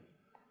the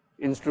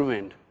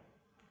instrument,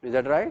 is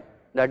that right?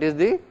 That is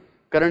the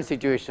current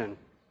situation.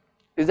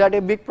 Is that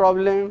a big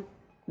problem?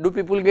 Do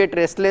people get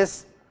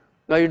restless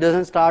because it does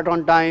not start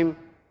on time?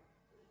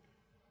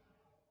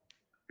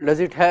 Does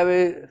it have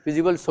a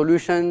feasible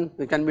solution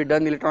which can be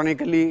done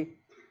electronically,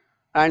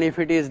 and if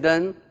it is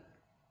done,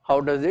 how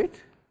does it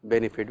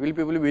benefit? Will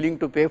people be willing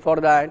to pay for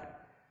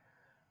that?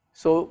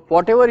 So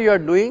whatever you are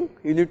doing,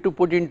 you need to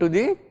put into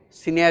the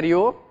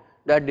scenario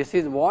that this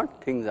is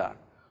what things are.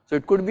 So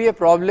it could be a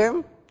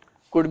problem,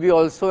 could be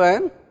also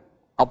an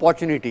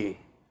opportunity,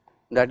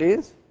 that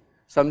is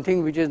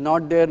something which is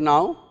not there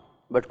now,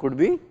 but could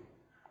be.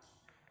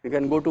 You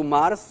can go to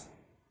Mars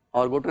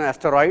or go to an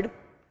asteroid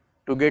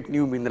to get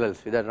new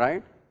minerals, is that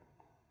right?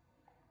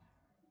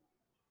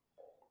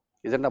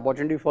 Is that an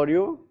opportunity for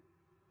you?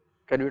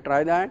 Can we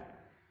try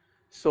that?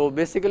 So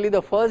basically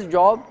the first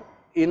job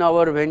in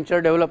our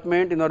venture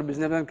development, in our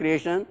business plan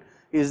creation,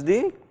 is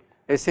the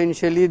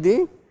essentially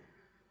the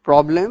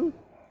problem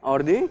or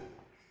the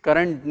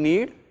current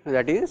need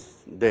that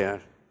is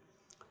there.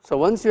 So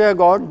once you have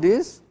got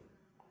this,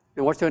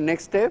 then what is your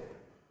next step?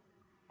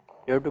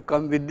 You have to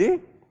come with the,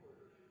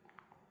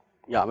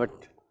 yeah, but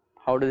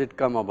how does it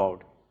come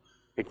about?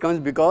 It comes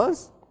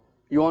because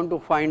you want to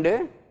find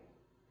a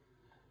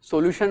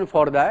solution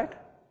for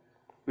that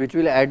which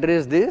will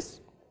address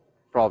this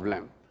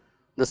problem.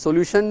 The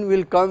solution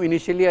will come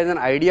initially as an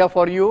idea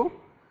for you,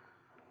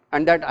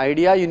 and that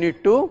idea you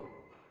need to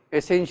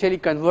essentially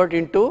convert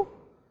into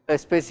a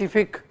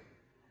specific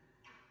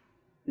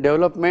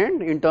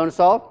development in terms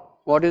of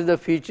what is the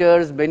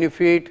features,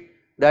 benefit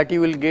that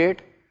you will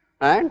get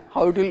and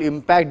how it will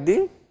impact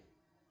the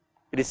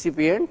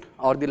recipient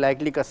or the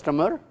likely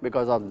customer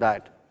because of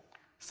that.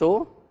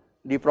 So,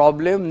 the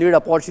problem, need,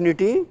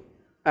 opportunity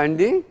and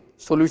the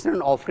solution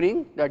and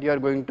offering that you are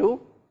going to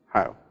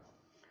have.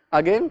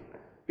 Again,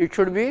 it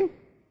should be,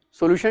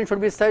 solution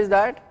should be such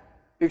that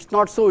it is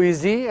not so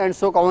easy and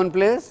so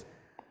commonplace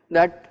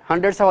that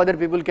hundreds of other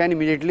people can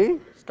immediately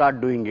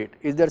start doing it.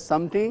 Is there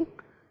something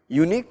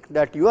unique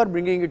that you are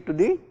bringing it to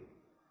the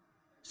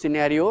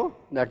scenario,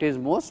 that is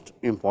most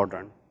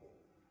important.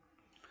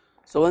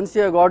 So, once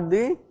you have got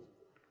the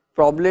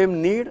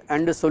problem, need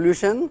and the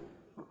solution,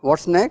 what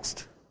is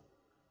next?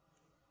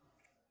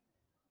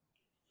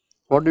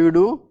 What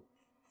do?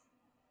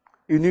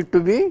 You need to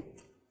be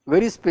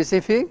very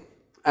specific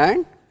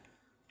and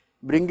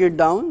bring it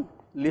down,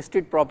 list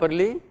it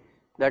properly.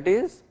 That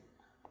is,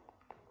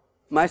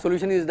 my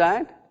solution is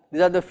that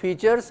these are the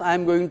features I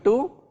am going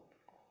to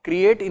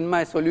create in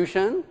my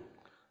solution,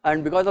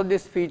 and because of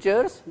these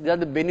features, these are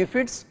the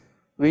benefits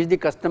which the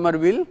customer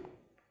will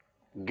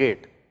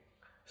get.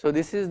 So,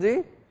 this is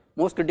the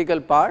most critical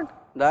part,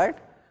 that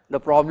the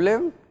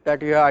problem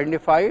that you have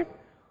identified,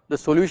 the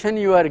solution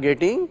you are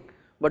getting,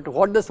 but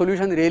what the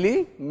solution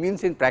really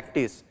means in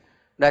practice.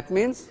 That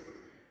means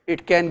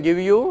it can give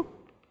you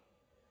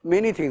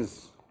many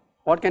things.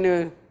 What can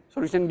a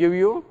solution give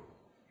you?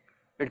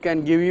 It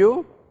can give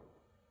you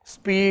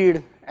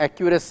speed,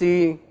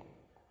 accuracy,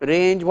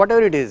 range,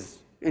 whatever it is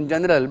in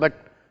general, but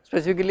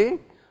specifically,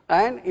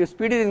 and if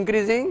speed is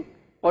increasing,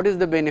 what is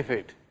the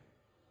benefit?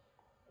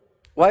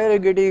 Why are you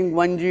getting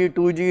 1G,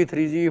 2G,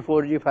 3G,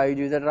 4G, 5G,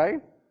 is that right?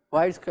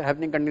 Why is it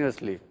happening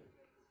continuously?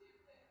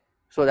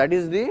 So, that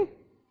is the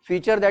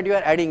feature that you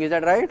are adding, is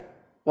that right?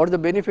 What is the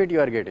benefit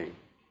you are getting?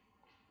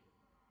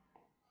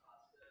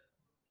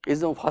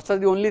 Is the faster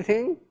the only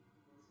thing?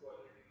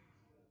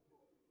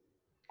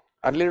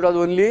 Earlier it was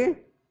only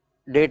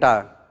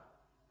data,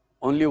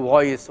 only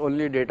voice,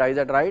 only data, is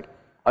that right?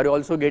 Are you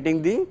also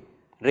getting the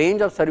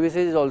range of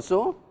services is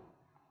also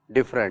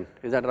different,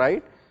 is that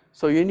right?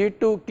 So, you need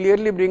to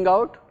clearly bring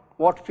out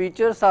what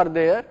features are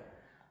there,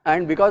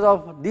 and because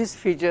of these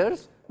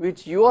features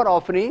which you are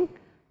offering,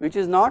 which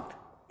is not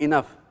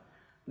enough.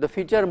 The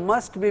feature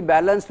must be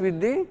balanced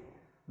with the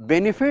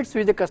benefits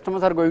which the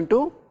customers are going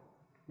to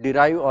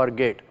derive or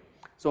get.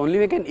 So, only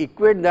we can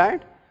equate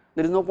that.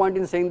 There is no point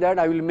in saying that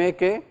I will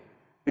make a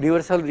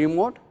universal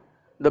remote.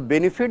 The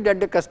benefit that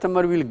the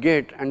customer will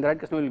get and that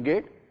customer will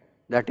get,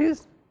 that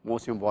is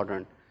most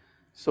important.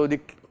 So, the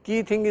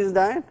key thing is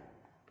that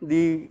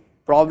the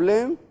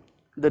problem,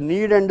 the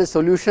need and the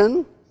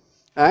solution,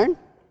 and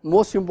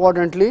most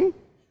importantly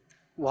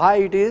why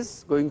it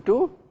is going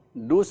to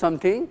do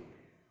something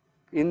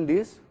in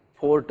these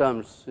 4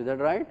 terms, is that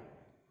right?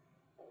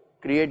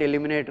 Create,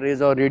 eliminate,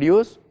 raise or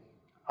reduce,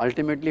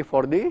 ultimately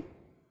for the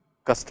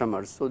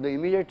customers. So, the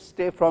immediate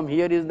step from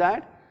here is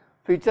that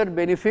feature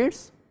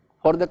benefits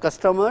for the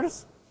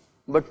customers,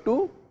 but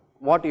to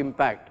what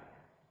impact?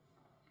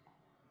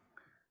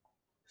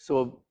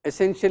 So,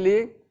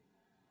 essentially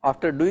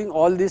after doing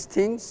all these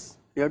things,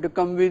 you have to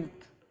come with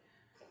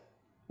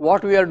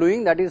what we are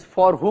doing, that is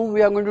for whom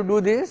we are going to do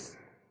this,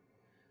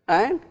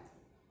 and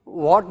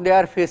what they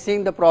are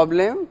facing the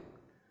problem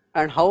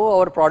and how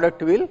our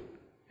product will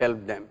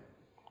help them.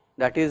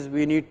 That is,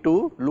 we need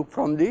to look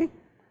from the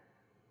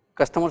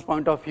customer's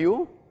point of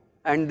view,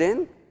 and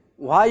then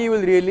why you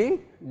will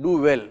really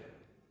do well.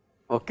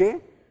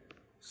 Okay?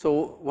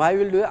 So, why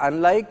will do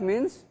unlike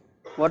means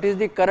what is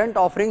the current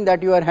offering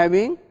that you are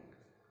having,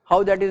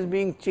 how that is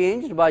being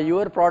changed by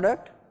your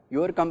product,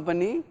 your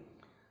company,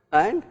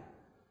 and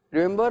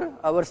remember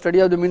our study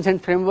of the means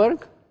end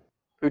framework,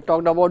 we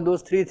talked about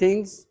those 3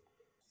 things.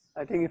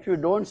 I think if you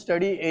do not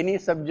study any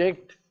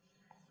subject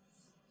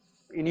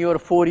in your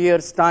 4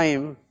 years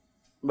time,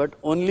 but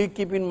only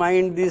keep in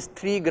mind these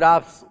 3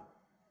 graphs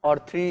or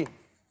 3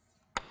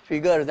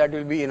 figures, that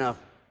will be enough.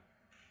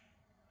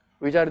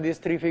 Which are these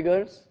 3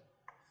 figures?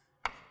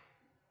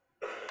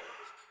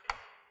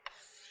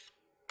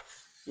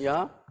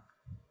 Yeah,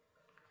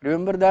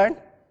 remember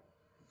that?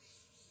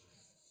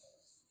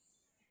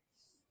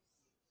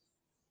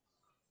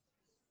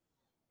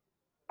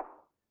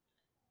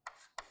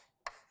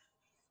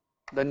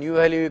 The new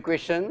value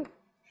equation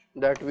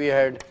that we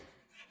had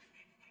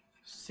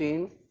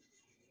seen,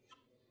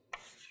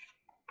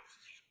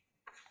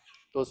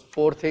 those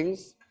 4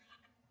 things.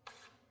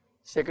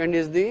 Second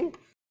is the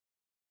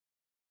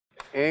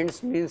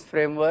ends means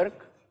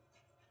framework,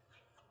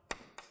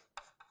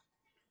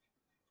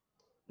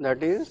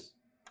 that is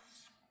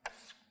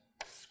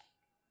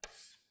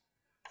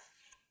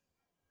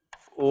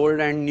old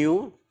and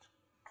new,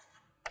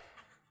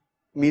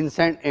 means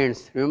and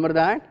ends, remember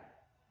that.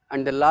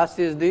 And the last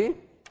is the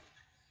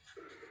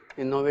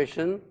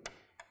innovation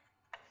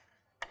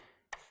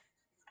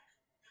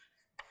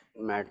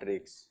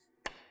matrix,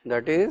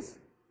 that is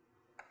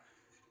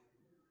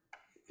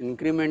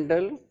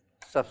incremental,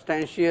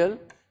 substantial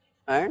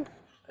and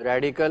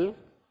radical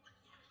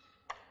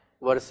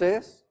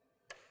versus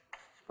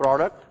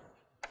product,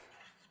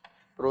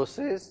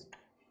 process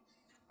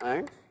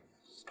and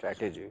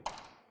strategy.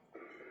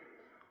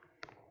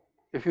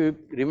 If you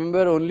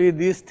remember only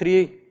these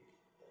three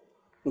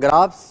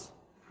graphs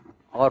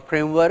or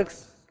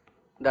frameworks,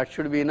 that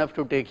should be enough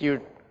to take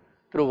you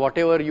through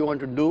whatever you want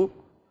to do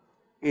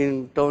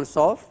in terms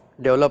of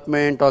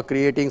development or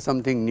creating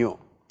something new.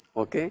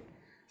 Okay?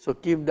 So,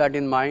 keep that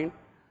in mind.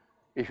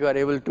 If you are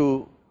able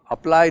to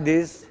apply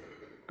this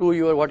to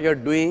your what you are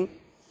doing,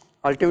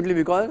 ultimately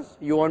because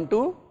you want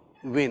to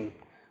win,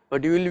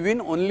 but you will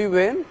win only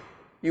when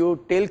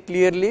you tell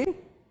clearly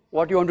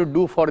what you want to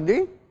do for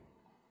the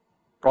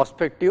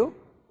prospective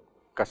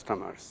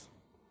customers.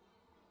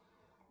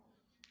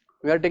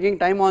 We are taking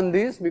time on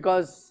this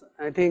because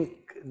I think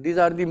these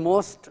are the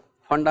most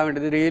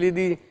fundamental, really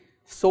the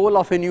soul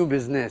of a new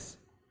business.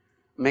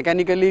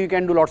 Mechanically you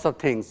can do lots of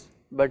things,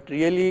 but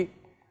really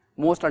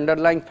most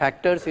underlying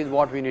factors is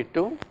what we need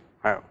to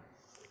have.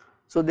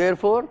 So,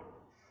 therefore,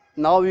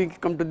 now we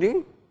come to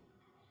the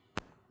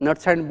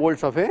nuts and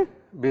bolts of a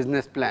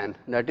business plan,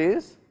 that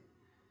is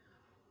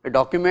a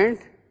document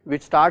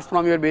which starts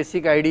from your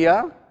basic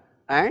idea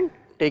and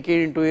take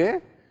it into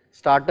a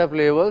startup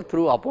level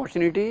through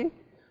opportunity,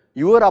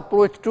 your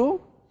approach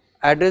to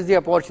address the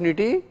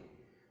opportunity,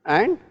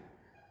 and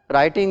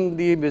writing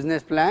the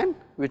business plan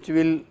which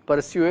will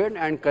persuade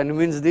and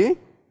convince the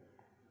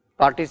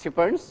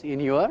participants in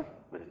your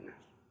business.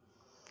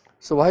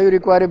 So, why you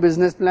require a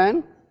business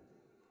plan?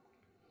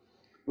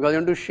 Because you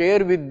want to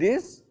share with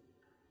this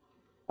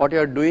what you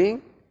are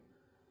doing,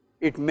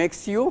 it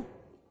makes you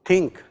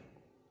think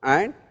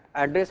and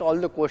address all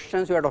the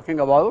questions you are talking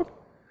about,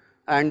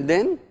 and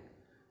then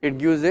it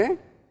gives a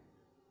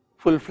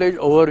full-fledged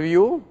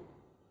overview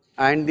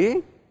and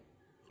the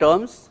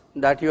terms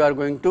that you are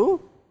going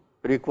to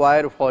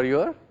require for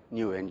your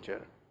new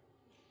venture.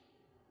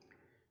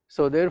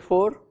 So,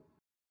 therefore,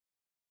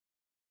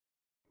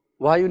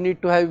 why you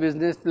need to have a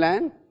business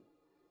plan?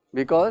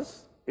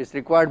 Because it is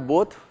required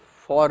both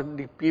for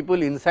the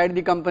people inside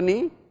the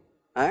company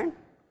and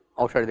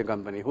outside the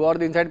company. Who are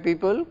the inside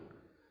people?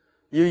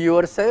 You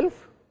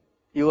yourself,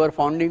 your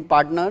founding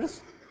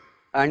partners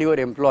and your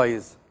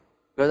employees,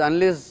 because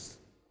unless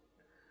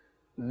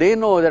they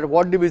know that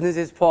what the business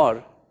is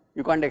for,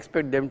 you can't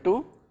expect them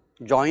to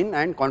join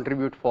and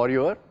contribute for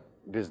your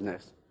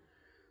business.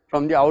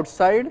 From the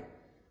outside,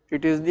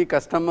 it is the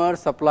customer,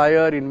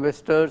 supplier,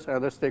 investors,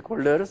 other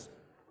stakeholders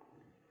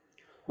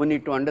who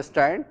need to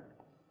understand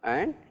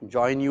and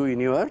join you in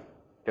your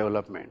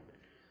development.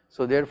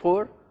 So,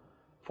 therefore,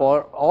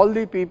 for all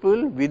the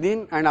people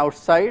within and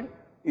outside,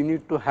 you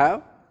need to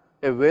have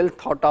a well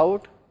thought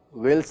out,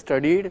 well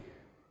studied,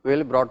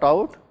 well brought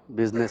out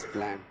business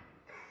plan.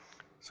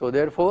 So,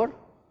 therefore,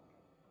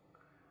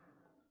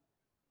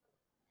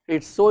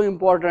 it is so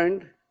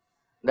important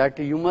that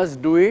you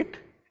must do it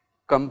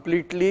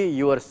completely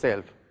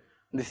yourself.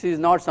 This is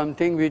not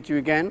something which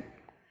you can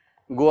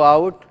go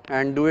out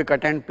and do a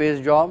cut and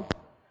paste job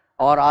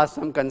or ask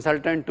some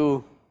consultant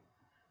to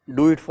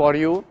do it for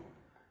you.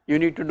 You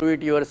need to do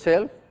it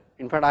yourself.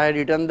 In fact, I had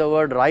written the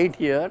word write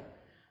here,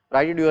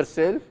 write it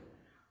yourself,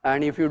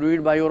 and if you do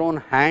it by your own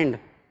hand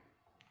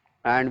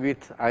and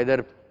with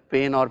either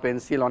pen or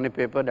pencil on a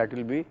paper, that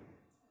will be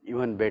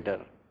even better,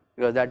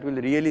 because that will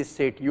really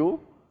set you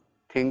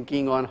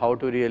thinking on how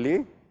to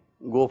really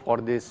go for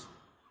this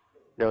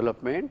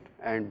development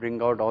and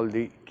bring out all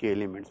the key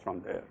elements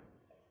from there.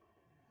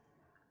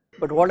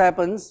 But what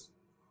happens?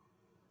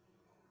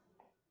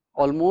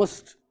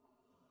 Almost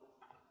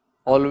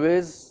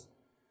always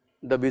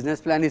the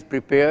business plan is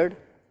prepared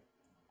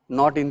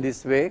not in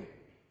this way,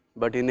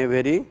 but in a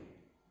very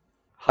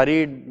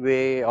hurried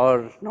way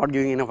or not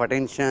giving enough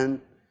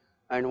attention,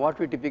 and what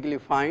we typically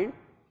find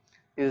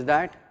is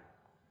that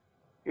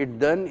it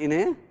done in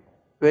a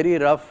very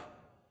rough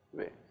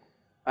way.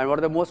 And what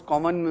are the most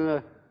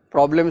common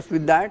problems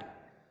with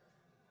that?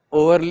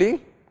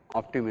 Overly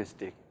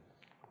optimistic.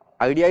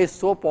 Idea is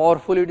so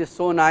powerful, it is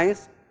so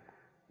nice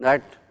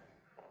that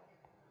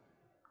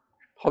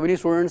how many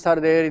students are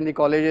there in the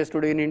colleges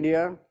today in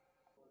India?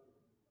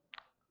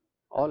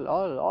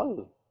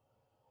 All.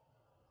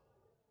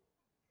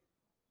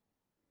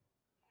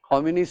 How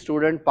many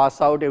students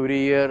pass out every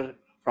year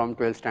from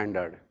 12th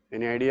standard?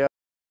 Any idea?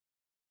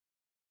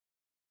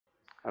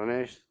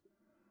 Ramesh,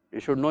 you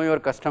should know your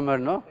customer,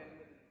 no?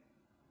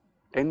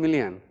 10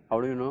 million.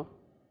 How do you know?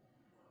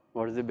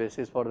 What is the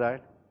basis for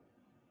that?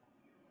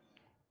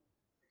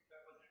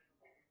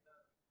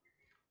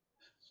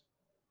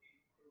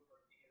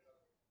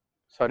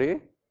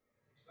 Sorry?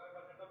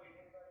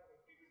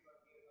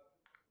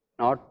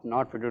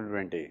 Not 50 to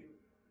 20.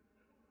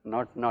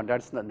 Not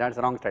that's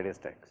wrong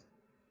statistics.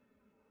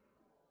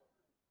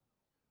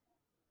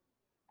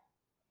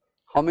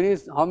 How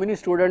many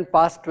students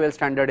pass 12th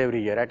standard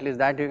every year? At least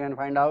that you can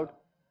find out.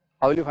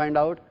 How will you find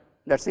out?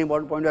 That's the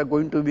important point we are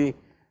going to be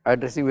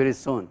addressing very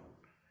soon.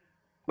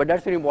 But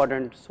that's very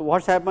important. So,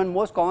 what's happened?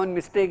 Most common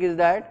mistake is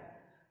that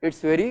it's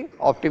very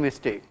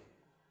optimistic.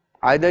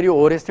 Either you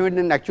overestimate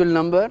the actual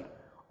number,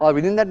 or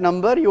within that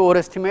number you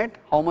overestimate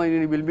how much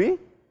it will be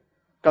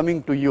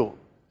coming to you.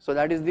 So,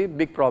 that is the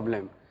big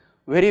problem.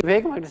 very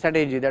vague marketing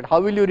strategy, that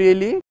how will you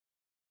really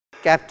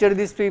capture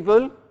these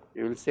people?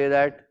 You will say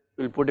that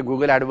you will put a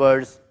Google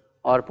AdWords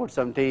or put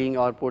something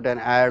or put an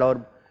ad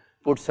or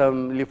put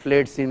some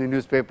leaflets in the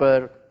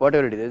newspaper,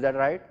 whatever it is that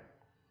right?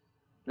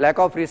 Lack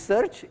of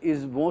research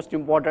is most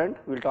important,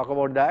 we will talk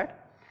about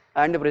that,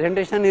 and the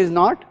presentation is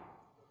not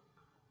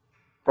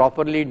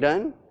properly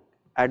done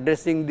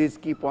addressing these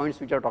key points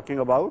which I are talking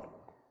about,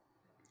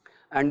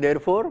 and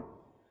therefore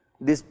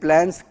these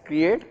plans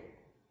create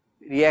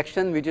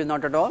reaction which is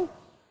not at all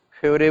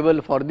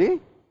favorable for the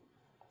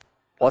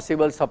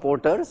possible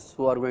supporters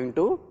who are going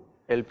to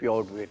help you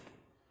out with.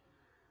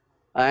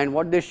 And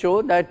what they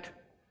show, that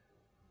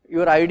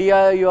your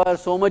idea, you are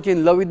so much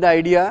in love with the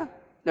idea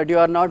that you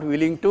are not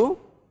willing to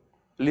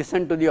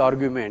listen to the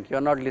argument, you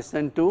are not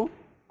listen to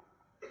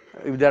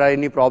if there are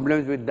any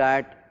problems with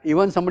that.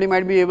 Even somebody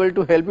might be able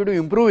to help you to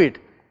improve it,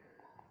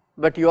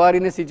 but you are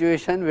in a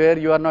situation where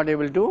you are not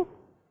able to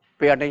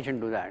pay attention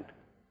to that.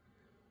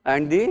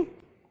 And the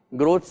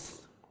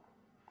growths,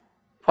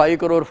 5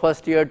 crore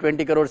first year,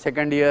 20 crore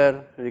second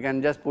year, you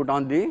can just put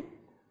on the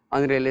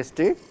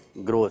unrealistic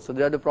growth. So,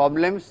 there are the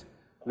problems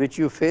which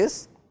you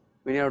face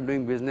when you are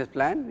doing business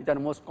plan, which are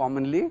most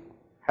commonly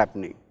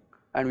happening,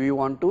 and we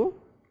want to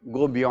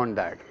go beyond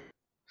that.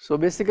 So,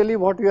 basically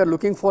what we are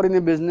looking for in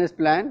a business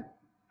plan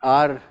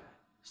are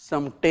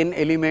some 10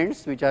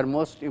 elements which are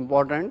most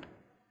important.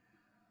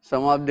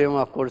 Some of them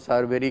of course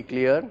are very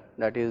clear,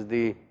 that is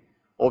the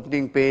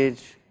opening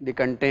page, the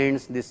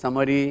contents, the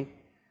summary,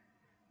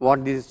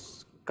 what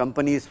this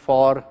company is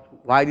for,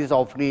 why this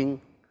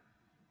offering,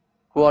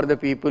 who are the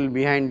people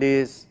behind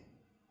this,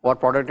 what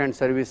product and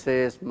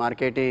services,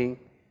 marketing,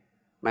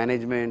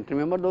 management.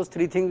 Remember those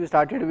 3 things we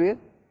started with,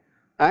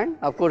 and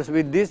of course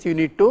with this you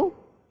need to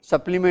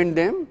supplement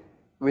them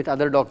with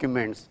other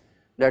documents,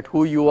 that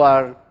who you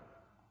are,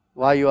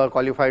 why you are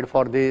qualified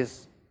for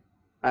this,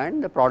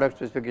 and the product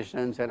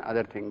specifications and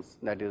other things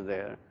that is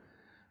there.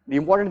 The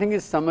important thing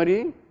is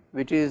summary,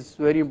 which is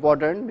very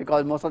important,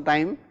 because most of the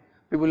time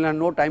people will have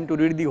no time to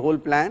read the whole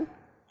plan,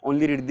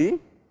 only read the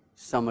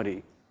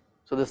summary.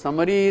 So, the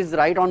summary is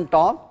right on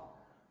top,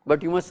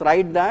 but you must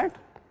write that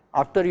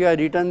after you have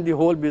written the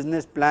whole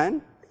business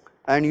plan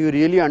and you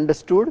really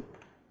understood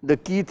the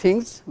key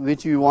things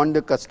which you want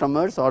the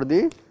customers or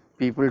the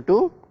people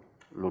to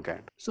look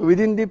at. So,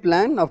 within the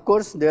plan of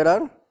course there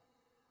are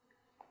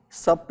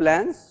sub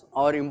plans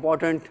or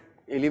important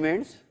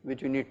elements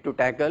which you need to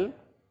tackle,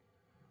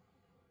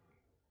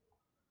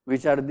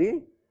 which are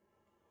the,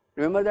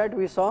 remember that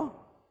we saw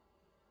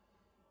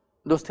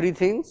those 3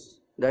 things,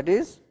 that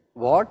is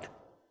what,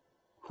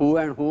 who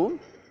and whom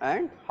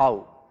and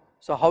how.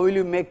 So, how will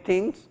you make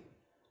things,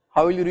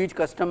 how will you reach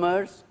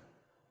customers,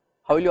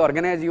 how will you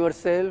organize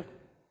yourself,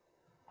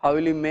 how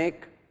will you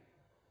make,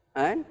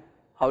 and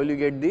how will you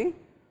get the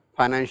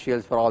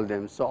financials for all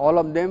them. So, all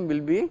of them will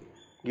be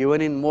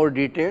given in more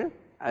detail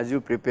as you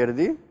prepare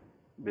the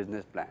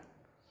business plan.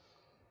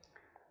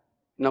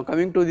 Now,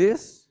 coming to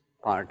this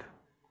part,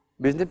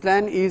 business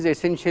plan is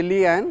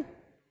essentially an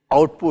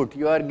output.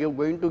 You are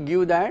going to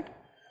give that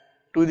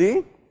to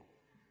the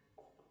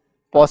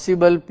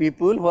possible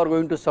people who are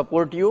going to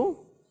support you,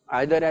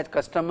 either as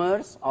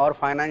customers or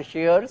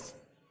financiers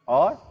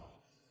or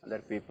other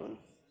people.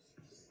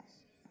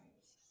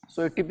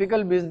 So, a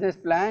typical business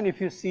plan, if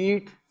you see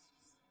it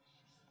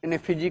in a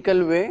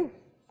physical way,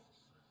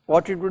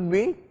 what it would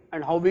be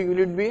and how big will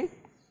it be?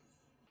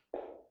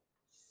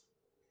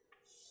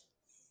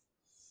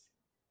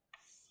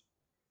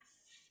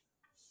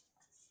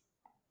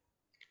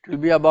 It will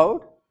be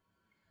about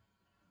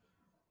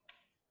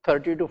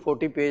 30 to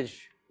 40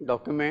 page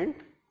document,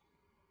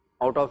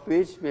 out of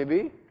which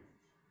maybe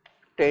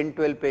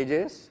 10-12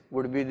 pages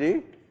would be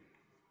the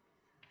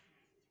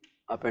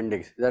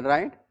appendix. Is that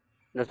right?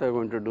 That is why we are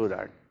going to do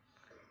that.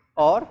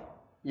 Or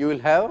you will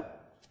have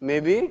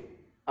maybe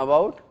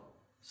about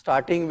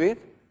starting with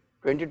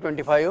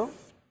 20-25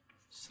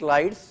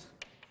 slides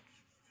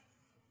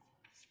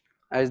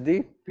as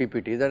the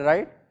PPT. Is that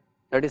right?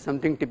 That is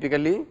something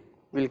typically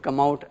will come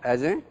out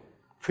as a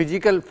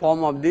physical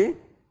form of the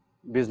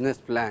business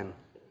plan.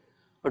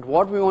 But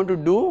what we want to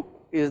do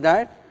is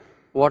that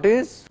what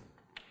is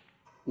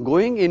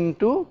going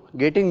into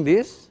getting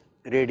this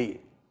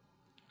ready,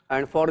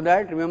 and for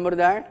that remember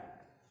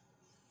that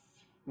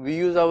we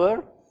use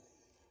our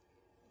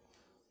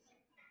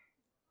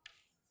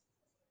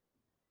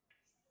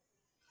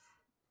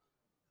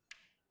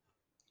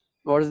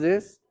what is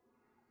this?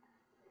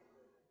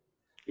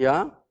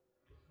 Yeah.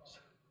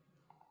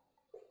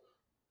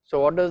 So,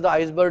 what does the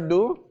iceberg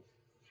do?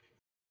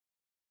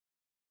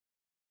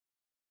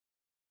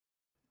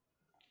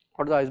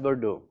 What does the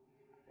iceberg do?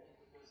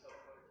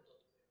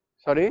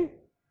 Sorry?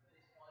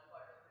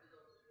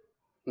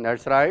 That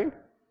is right.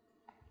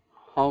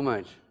 How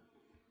much?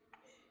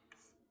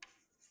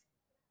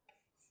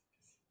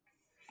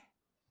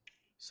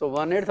 So,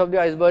 1/8 of the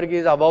iceberg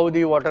is above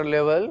the water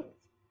level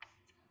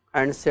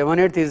and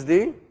 7/8 is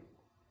the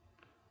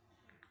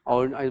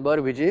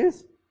iceberg which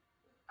is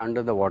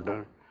under the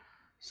water.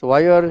 So,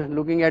 why you are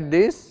looking at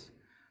this?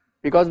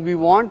 because we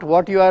want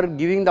what you are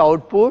giving the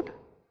output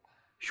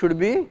should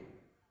be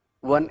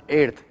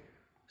 1/8.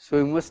 So,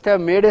 you must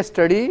have made a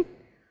study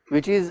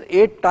which is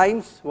 8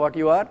 times what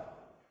you are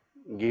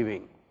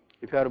giving.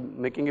 If you are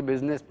making a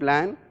business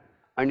plan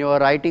and you are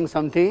writing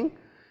something,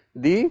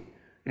 the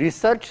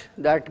research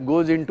that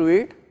goes into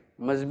it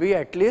must be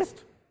at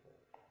least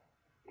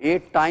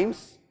 8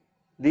 times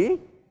the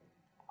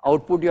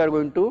output you are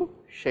going to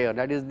share.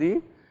 That is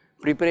the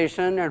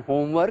preparation and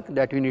homework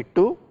that you need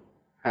to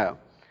have.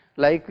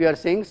 Like we are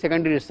saying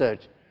secondary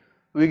research,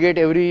 we get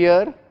every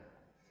year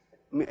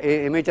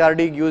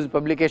MHRD gives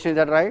publications, is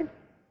that right?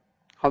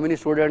 How many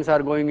students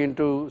are going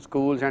into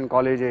schools and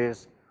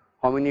colleges,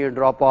 how many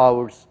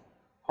dropouts,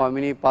 how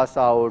many pass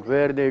out,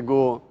 where they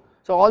go.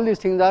 So, all these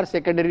things are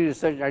secondary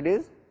research that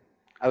is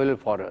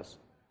available for us.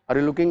 Are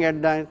you looking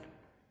at that?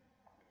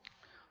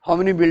 How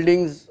many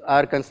buildings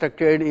are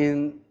constructed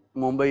in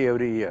Mumbai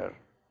every year?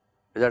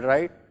 Is that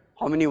right?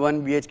 How many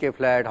 1 BHK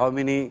flat, how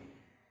many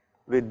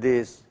with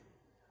this,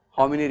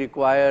 how many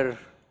require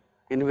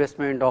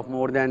investment of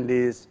more than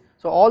this.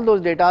 So, all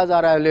those data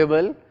are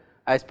available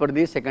as per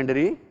the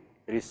secondary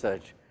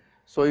research.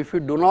 So, if you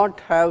do not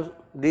have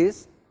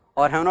this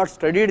or have not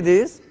studied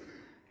this,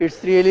 it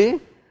is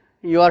really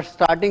you are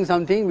starting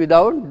something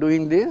without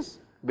doing this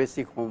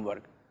basic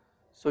homework.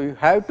 So, you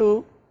have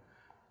to,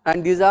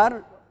 and these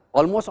are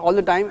almost all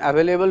the time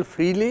available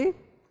freely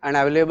and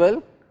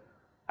available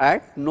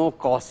at no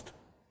cost.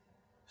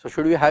 So,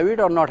 should we have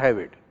it or not have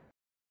it?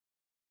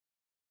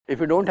 If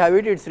you do not have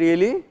it, it is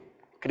really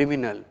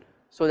criminal.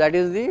 So, that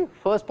is the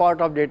first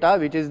part of data,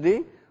 which is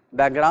the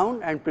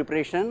background and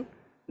preparation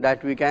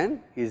that we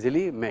can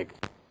easily make.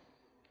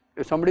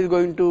 If somebody is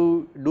going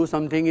to do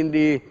something in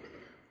the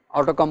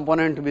auto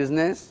component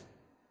business,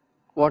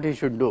 what he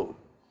should do?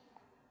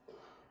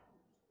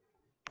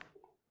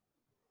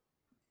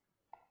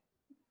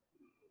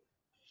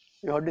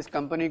 You heard this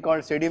company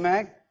called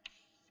Cedimac?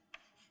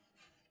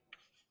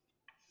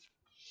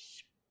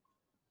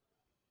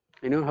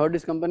 Anyone heard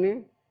this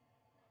company?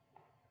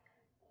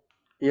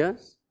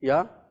 Yes?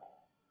 Yeah?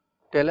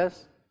 Tell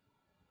us.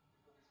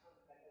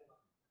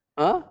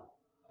 Huh?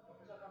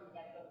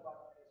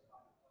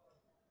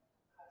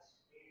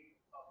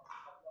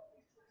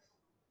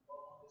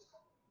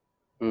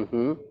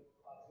 Mm-hmm.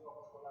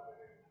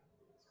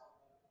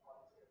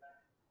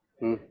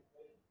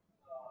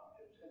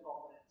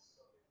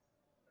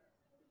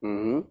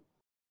 Mm-hmm.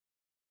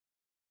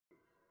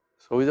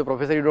 So, who is the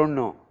professor you do not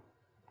know?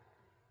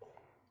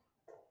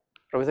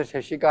 Professor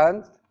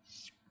Shashikant,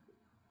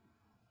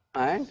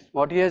 and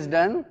what he has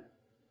done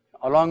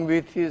along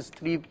with his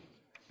 3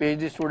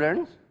 PhD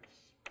students,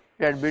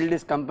 he had built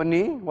this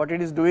company. What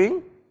it is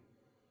doing?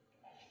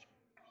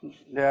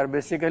 They are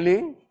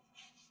basically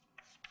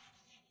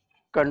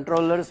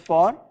controllers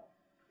for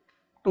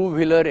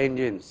 2-wheeler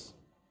engines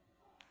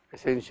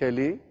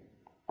essentially,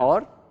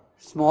 or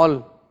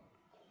small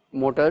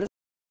motors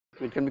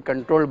which can be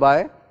controlled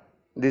by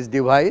this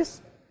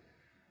device.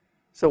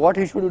 So, what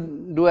he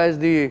should do as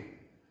the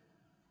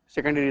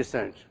secondary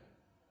research?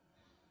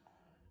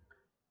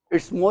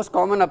 Its most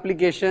common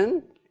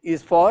application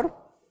is for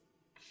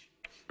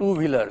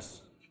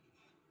 2-wheelers.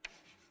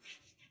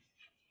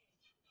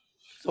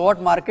 So,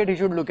 what market he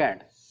should look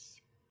at?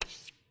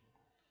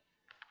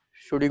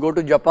 Should he go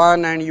to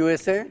Japan and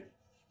USA?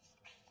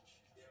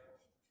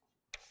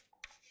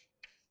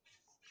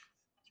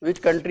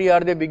 Which country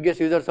are the biggest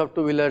users of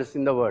 2-wheelers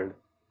in the world?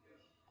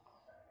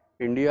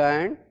 India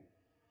and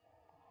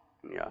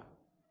yeah.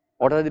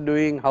 What are they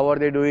doing? How are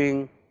they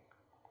doing?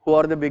 Who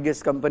are the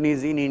biggest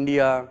companies in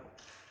India?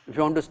 If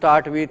you want to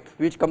start with,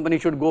 which company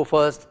should go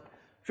first?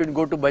 Should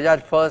go to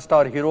Bajaj first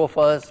or Hero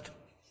first?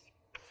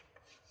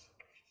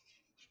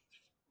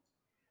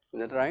 Is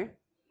that right?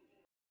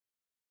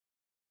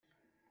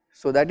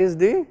 So, that is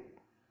the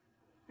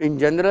in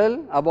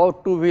general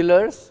about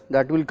 2-wheelers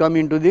that will come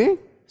into the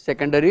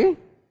secondary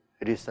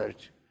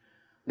research.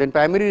 Then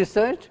primary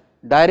research,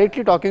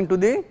 directly talking to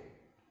the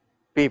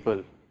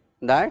people,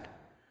 that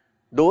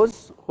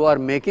those who are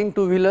making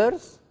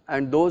 2-wheelers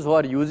and those who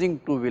are using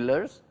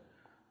 2-wheelers,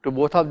 to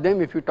both of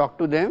them if you talk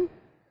to them,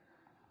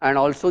 and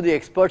also the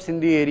experts in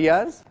the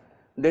areas,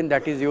 then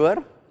that is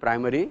your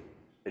primary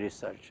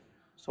research.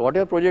 So,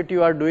 whatever project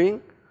you are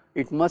doing,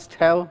 it must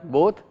have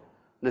both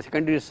the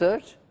secondary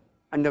research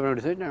and the primary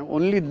research, and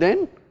only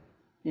then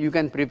you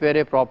can prepare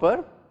a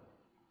proper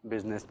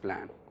business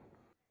plan.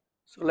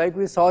 So, like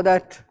we saw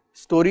that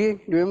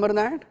story, remember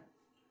that?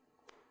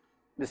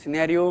 The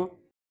scenario.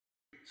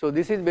 So,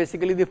 this is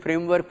basically the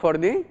framework for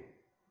the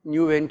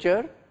new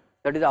venture,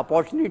 that is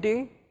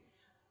opportunity,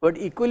 but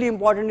equally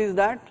important is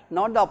that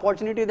not the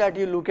opportunity that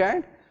you look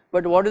at,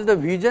 but what is the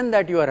vision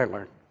that you are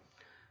having,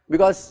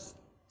 because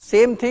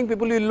same thing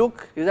people will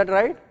look, is that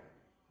right?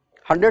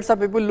 Hundreds of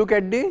people look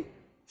at the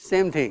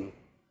same thing,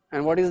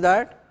 and what is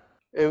that?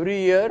 Every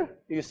year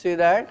you see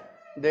that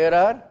there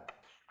are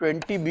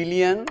 20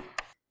 billion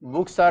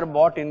books are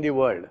bought in the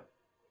world.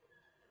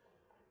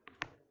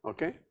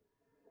 Okay.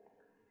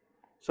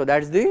 So,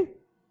 that is the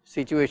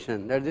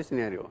situation, that is the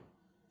scenario.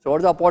 So, what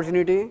is the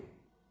opportunity?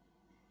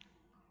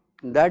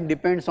 that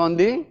depends on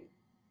the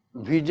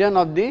vision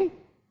of the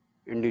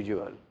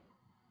individual.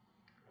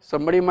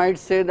 Somebody might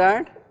say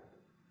that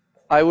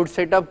I would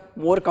set up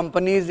more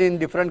companies in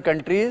different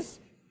countries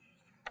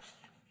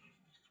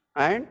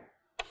and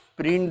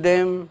print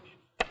them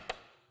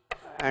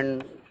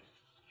and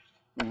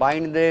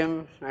bind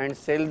them and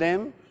sell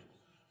them,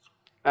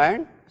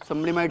 and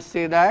somebody might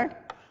say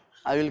that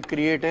I will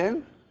create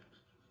an.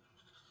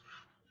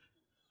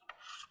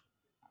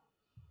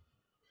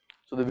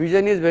 So the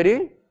vision is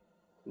very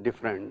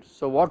different.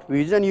 So what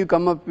vision you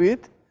come up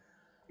with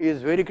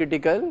is very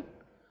critical,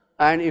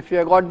 and if you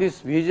have got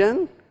this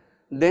vision,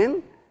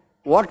 then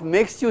what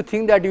makes you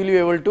think that you will be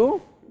able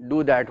to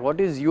do that? What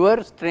is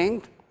your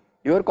strength,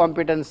 your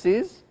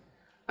competencies,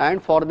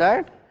 and for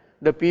that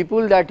the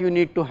people that you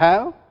need to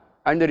have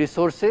and the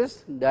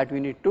resources that we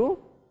need to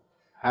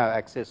have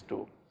access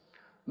to.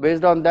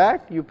 Based on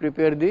that you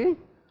prepare the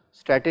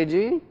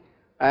strategy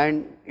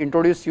and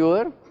introduce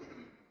your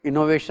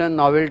innovation,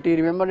 novelty.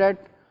 Remember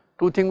that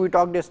two things we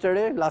talked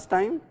yesterday last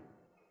time,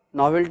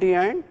 novelty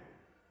and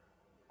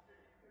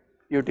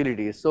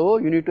utility. So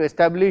you need to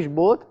establish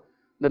both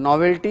the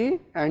novelty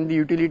and the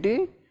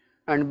utility,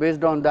 and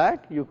based on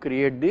that you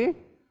create the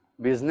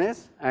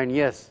business, and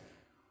yes,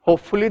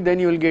 hopefully then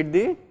you will get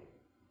the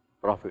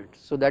profit.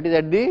 So that is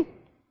at the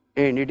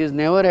end, it is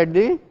never at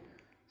the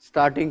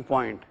starting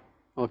point.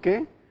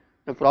 Okay?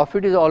 The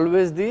profit is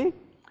always the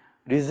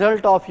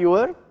result of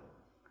your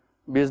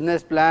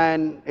business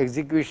plan,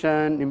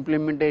 execution,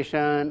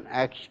 implementation,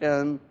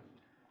 action,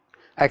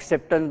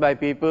 acceptance by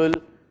people.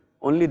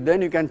 Only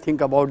then you can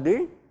think about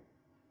the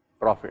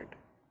profit.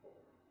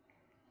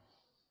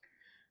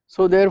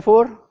 So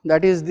therefore,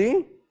 that is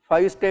the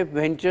 5-step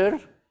venture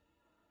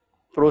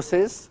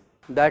process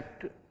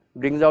that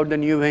brings out the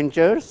new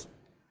ventures,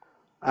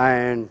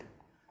 and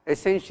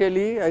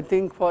essentially I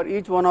think for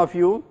each one of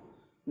you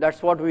that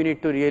is what we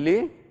need to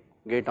really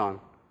get on.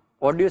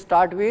 What do you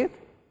start with?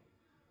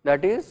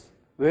 That is,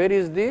 where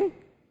is the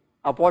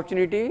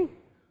opportunity,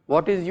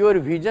 what is your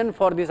vision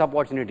for this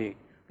opportunity,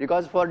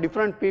 because for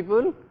different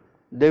people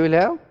they will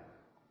have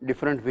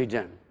different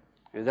vision.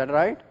 Is that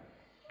right?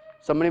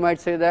 Somebody might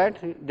say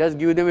that just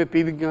give them a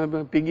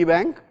piggy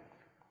bank,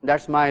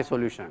 that is my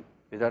solution.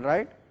 Is that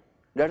right?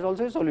 That is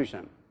also a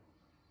solution.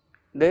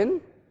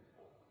 Then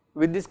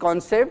with this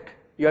concept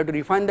you have to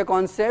refine the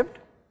concept,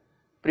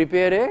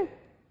 prepare a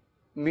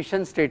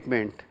mission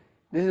statement.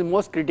 This is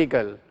most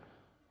critical.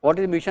 What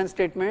is mission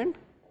statement?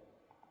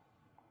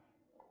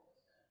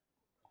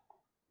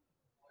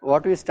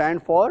 What we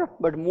stand for,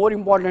 but more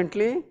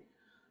importantly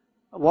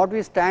what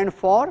we stand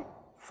for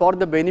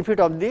the benefit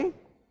of the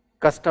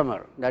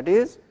customer. That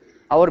is,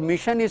 our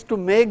mission is to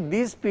make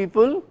these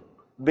people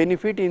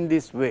benefit in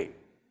this way.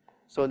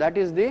 So that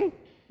is the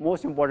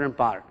most important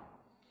part.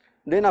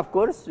 Then of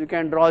course you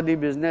can draw the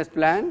business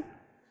plan,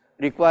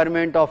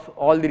 requirement of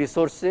all the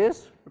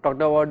resources, we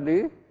talked about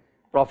the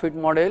profit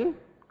model,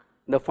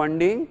 the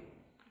funding,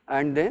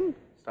 and then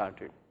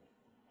start it.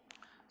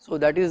 So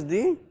that is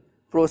the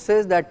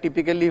process that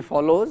typically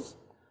follows,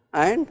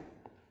 and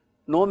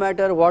no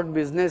matter what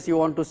business you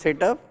want to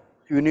set up,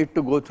 you need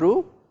to go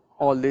through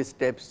all these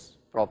steps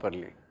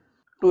properly.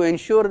 To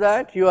ensure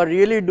that you are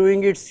really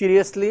doing it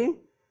seriously,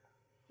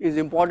 it is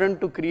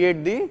important to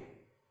create the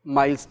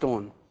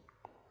milestone.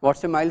 What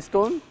is a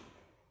milestone?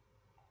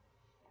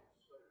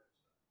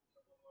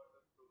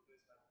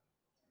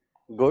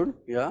 Good,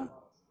 yeah.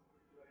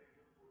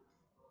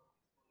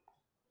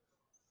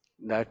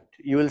 That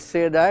you will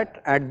say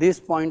that at this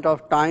point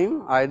of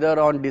time, either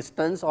on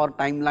distance or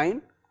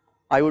timeline,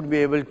 I would be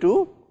able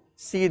to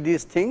see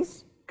these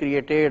things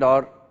created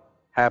or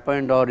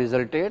happened or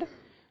resulted.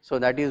 So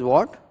that is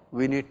what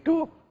we need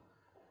to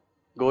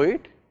go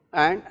it,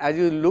 and as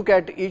you look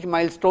at each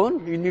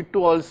milestone you need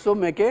to also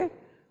make a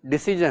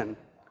decision,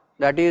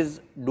 that is,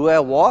 do I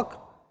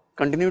walk,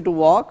 continue to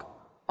walk,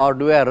 or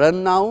do I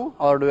run now,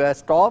 or do I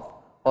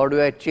stop, or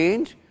do I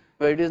change.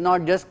 But it is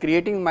not just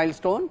creating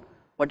milestone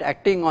but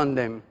acting on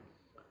them.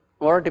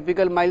 What a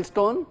typical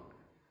milestone?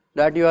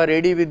 That you are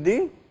ready with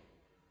the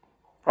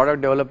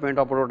product development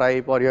or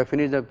prototype, or you have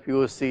finished the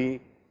POC,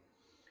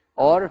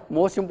 or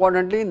most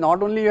importantly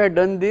not only you have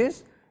done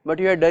this but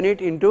you have done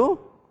it into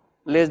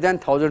less than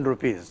 1000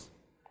 rupees.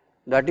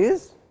 That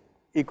is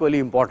equally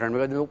important,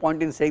 because there is no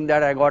point in saying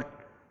that I got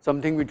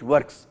something which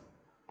works.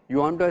 You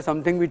want to have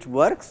something which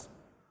works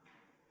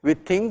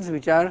with things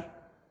which are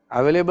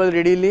available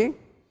readily.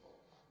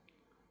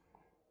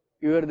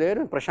 You were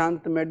there,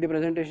 Prashant made the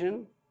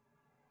presentation,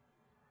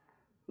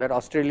 that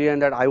Australian,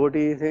 that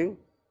IoT thing.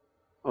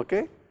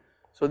 Okay.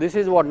 So this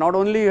is what, not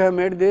only you have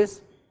made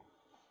this,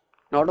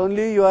 not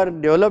only you are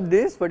developed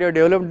this, but you have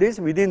developed this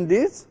within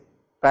these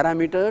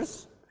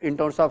parameters in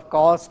terms of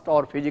cost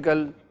or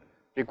physical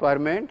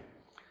requirement,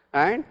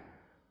 and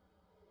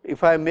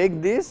if I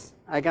make this,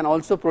 I can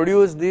also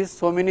produce this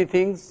so many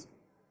things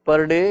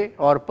per day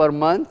or per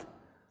month,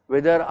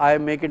 whether I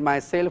make it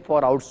myself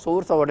or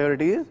outsource or whatever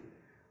it is,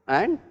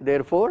 and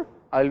therefore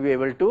I will be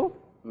able to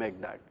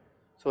make that.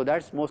 So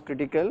that is most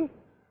critical,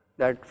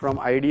 that from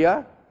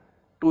idea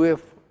to a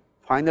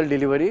final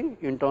delivery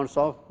in terms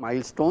of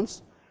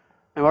milestones.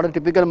 And what are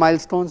typical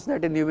milestones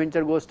that a new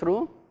venture goes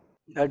through?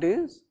 That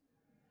is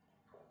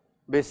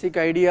basic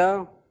idea,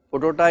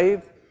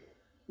 prototype,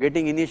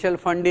 getting initial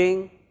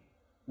funding,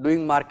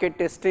 doing market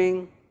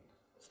testing,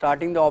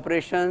 starting the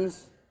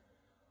operations.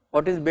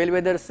 What is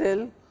bellwether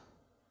cell?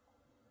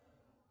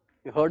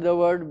 You heard the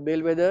word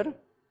bellwether?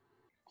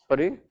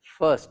 Sorry,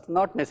 first,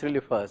 not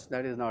necessarily first,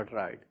 that is not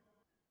right.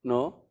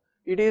 No,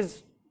 it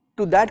is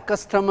to that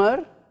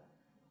customer.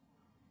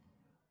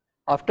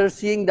 After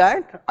seeing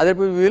that, other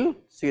people will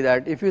see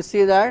that. If you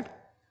see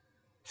that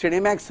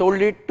Cinemax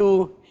sold it to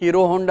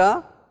Hero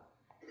Honda,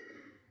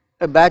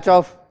 a batch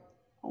of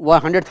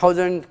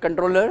 100,000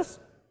 controllers,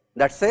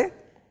 that is a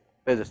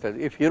register.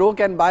 If Hero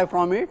can buy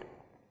from it,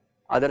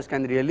 others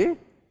can really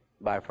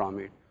buy from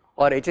it.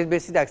 Or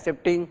HSBC is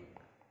accepting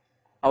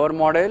our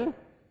model,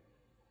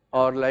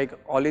 or like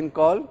all in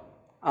call,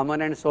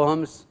 Aman and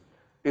Soham's,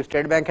 if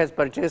State Bank has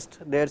purchased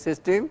their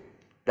system,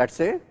 that is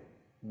a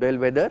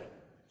bellwether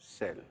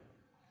cell.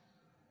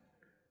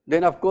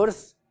 Then of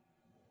course,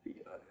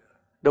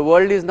 the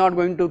world is not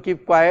going to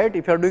keep quiet.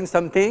 If you are doing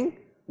something,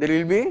 there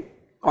will be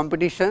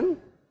competition,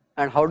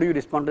 and how do you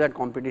respond to that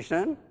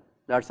competition?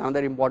 That is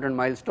another important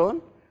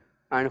milestone.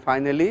 And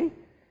finally,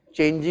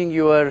 changing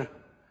your,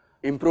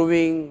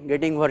 improving,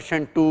 getting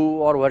version 2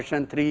 or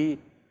version 3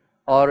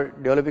 or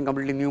developing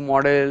completely new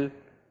model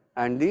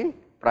and the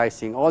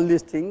pricing. All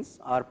these things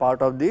are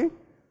part of the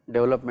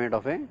development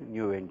of a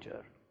new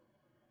venture.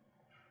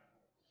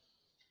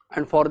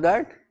 And for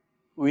that,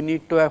 we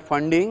need to have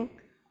funding,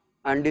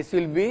 and this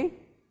will be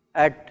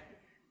at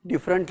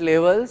different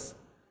levels,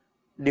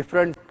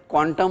 different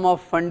quantum of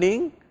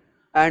funding,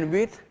 and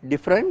with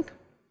different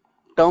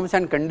terms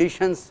and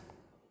conditions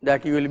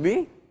that you will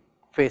be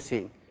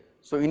facing.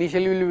 So,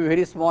 initially will be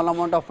very small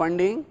amount of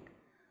funding,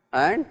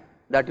 and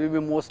that will be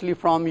mostly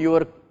from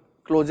your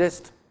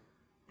closest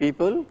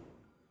people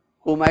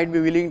who might be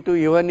willing to,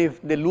 even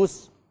if they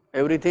lose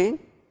everything,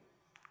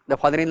 the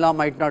father-in-law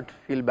might not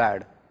feel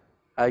bad,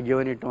 I have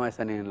given it to my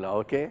son-in-law,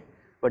 okay.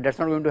 But that is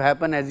not going to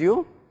happen as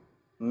you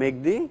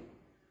make the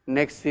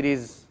next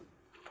series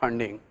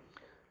funding.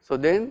 So,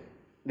 then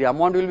the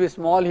amount will be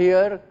small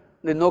here,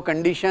 there is no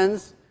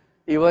conditions,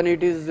 even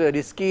it is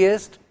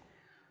riskiest.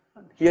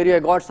 Here you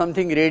have got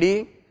something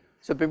ready,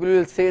 so people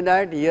will say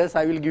that yes,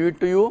 I will give it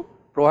to you,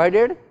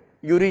 provided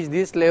you reach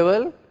this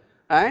level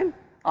and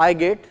I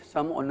get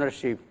some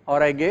ownership,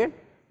 or I get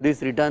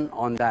this return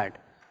on that.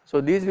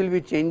 So, these will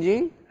be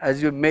changing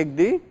as you make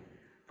the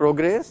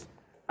progress,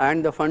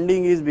 and the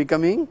funding is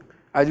becoming,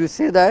 as you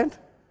say that,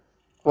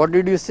 what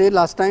did you say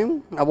last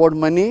time about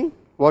money,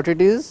 what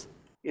it is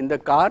in the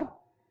car?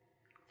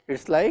 It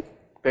is like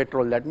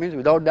petrol, that means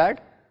without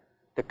that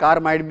the car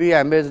might be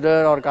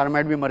Ambassador or car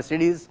might be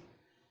Mercedes,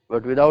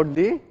 but without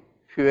the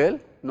fuel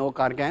no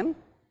car can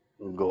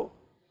go.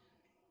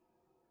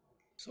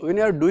 So, when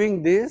you are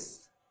doing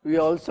this, we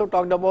also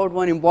talked about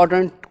one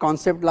important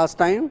concept last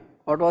time.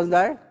 What was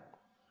that?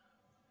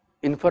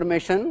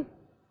 Information.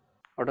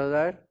 What was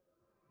that?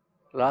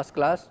 Last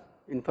class,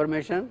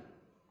 information.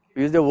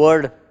 Use the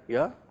word,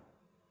 yeah.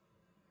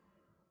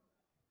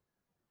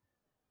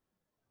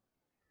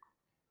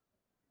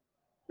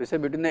 We say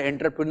between the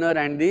entrepreneur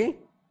and the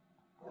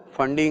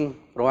funding,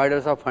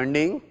 providers of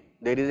funding,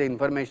 there is a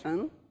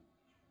information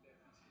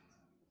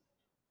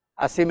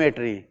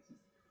asymmetry,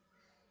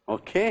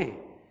 okay.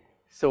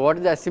 So, what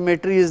is the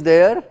asymmetry is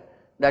there?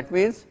 That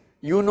means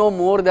you know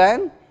more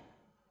than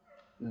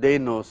they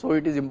know. So,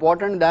 it is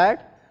important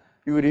that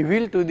you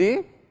reveal to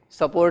the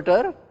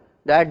supporter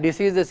that this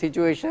is the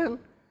situation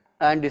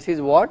and this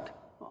is what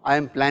I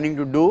am planning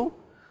to do,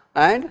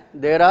 and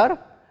there are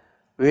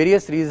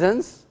various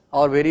reasons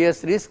or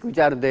various risks which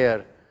are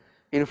there.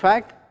 In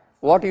fact,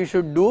 what you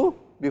should do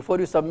before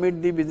you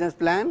submit the business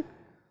plan,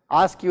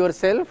 ask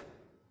yourself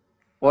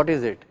what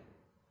is it?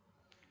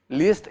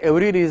 List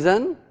every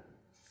reason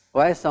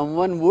why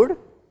someone would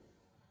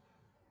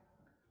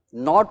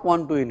not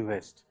want to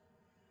invest.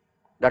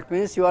 That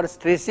means you are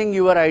stressing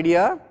your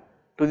idea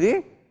to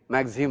the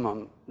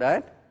maximum,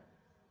 that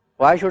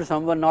why should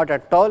someone not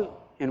at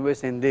all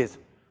invest in this.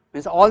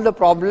 Means all the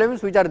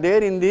problems which are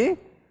there in the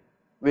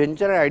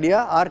venture idea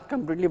are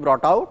completely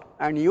brought out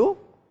and you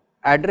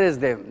address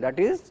them, that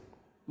is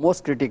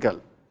most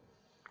critical.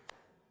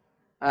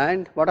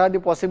 And what are the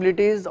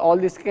possibilities? All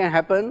this can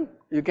happen.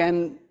 You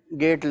can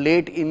get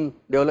late in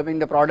developing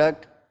the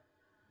product,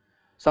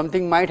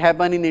 something might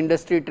happen in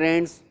industry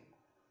trends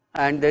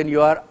and then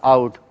you are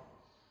out.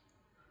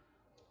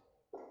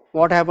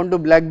 What happened to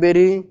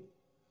BlackBerry?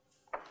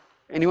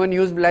 Anyone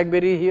use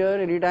BlackBerry here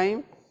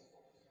anytime?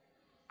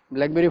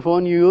 BlackBerry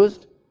phone you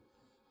used?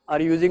 Are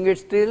you using it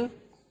still?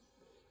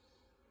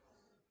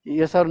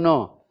 Yes or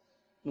no?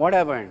 What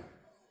happened?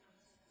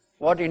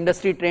 What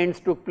industry trends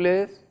took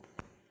place?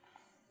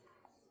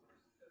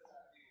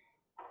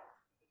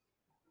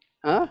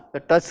 The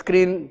touch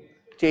screen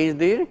changed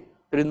there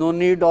is no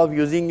need of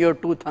using your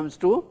two thumbs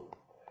to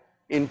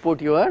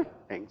input your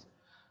things.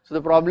 So,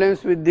 the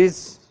problems with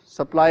these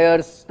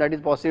suppliers, that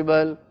is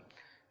possible,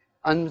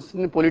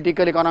 unseen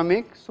political,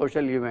 economic,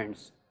 social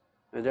events.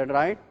 Is that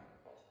right?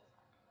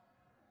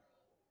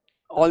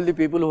 All the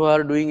people who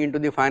are doing into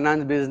the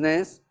finance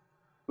business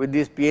with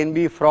this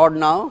PNB fraud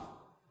now,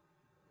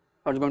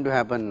 what is going to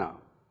happen now?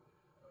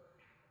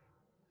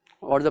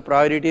 What is the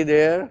priority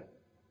there?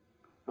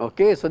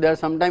 Okay, so there are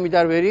sometimes which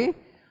are very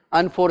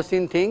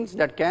unforeseen things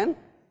that can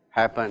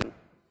happen.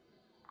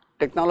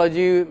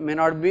 Technology may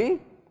not be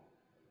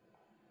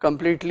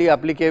completely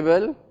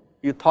applicable.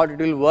 You thought it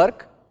will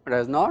work, but it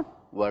has not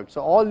worked.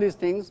 So all these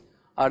things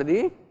are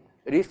the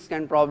risks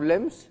and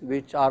problems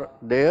which are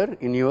there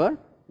in your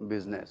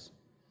business.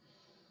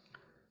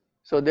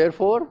 So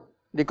therefore,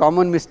 the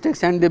common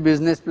mistakes and the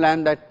business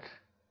plan that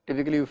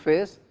typically you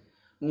face,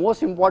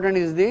 most important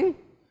is the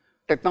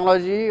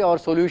technology or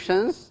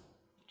solutions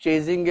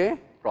chasing a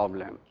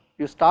problem.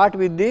 You start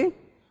with the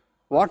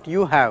what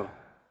you have.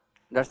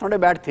 That is not a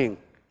bad thing,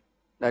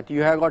 that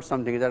you have got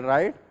something, is that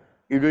right?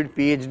 You did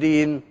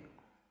PhD in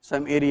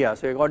some area,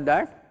 so you got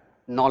that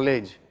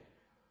knowledge.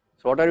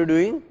 So what are you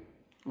doing?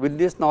 With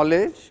this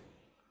knowledge,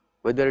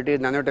 whether it is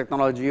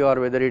nanotechnology or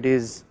whether it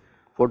is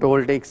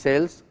photovoltaic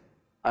cells,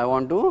 I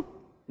want to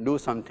do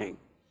something.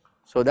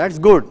 So that is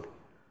good,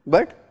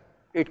 but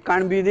it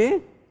can't be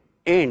the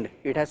end,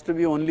 it has to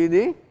be only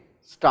the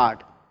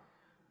start.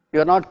 You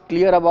are not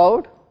clear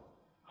about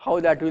how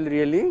that will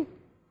really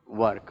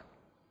work.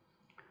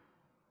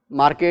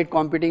 Market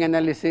competing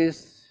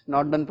analysis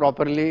not done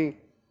properly.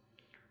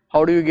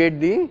 How do you get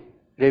the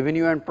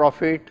revenue and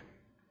profit?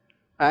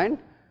 And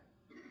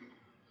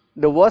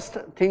the worst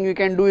thing you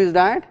can do is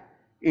that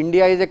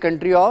India is a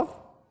country of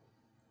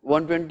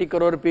 120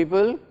 crore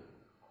people,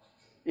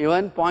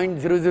 even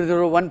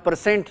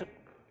 0.0001%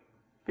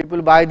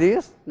 people buy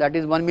this, that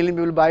is 1 million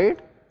people buy it,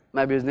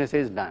 my business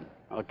is done.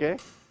 Okay.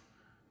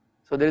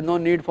 So there is no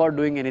need for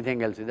doing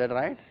anything else, is that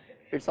right?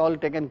 It is all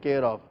taken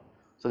care of.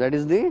 So that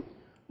is the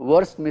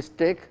worst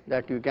mistake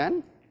that you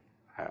can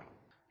have.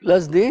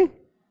 Plus the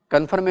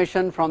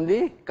confirmation from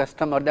the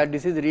customer that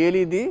this is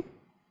really the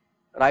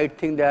right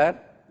thing they are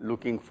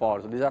looking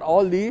for. So these are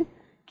all the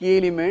key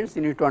elements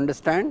you need to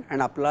understand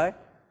and apply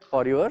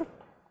for your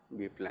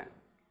B plan.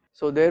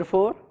 So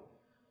therefore,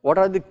 what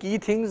are the key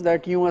things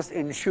that you must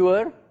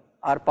ensure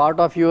are part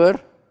of your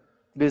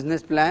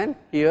business plan?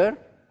 Here,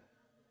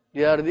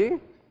 they are the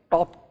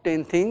top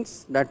 10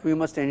 things that we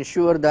must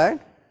ensure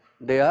that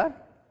they are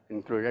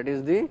included. That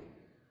is the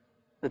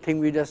thing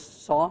we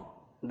just saw,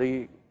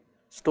 the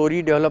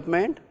story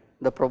development,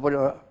 the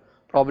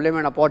problem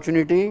and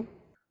opportunity,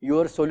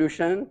 your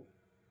solution,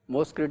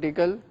 most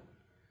critical,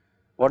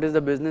 what is the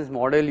business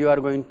model you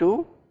are going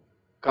to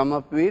come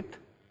up with.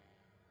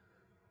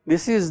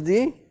 This is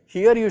the,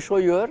 here you show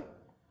your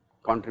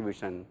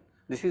contribution.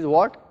 This is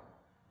what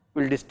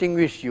will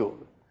distinguish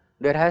you.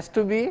 There has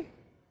to be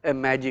a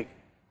magic.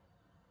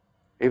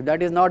 If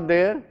that is not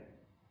there,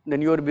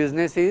 then your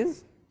business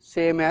is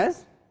same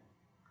as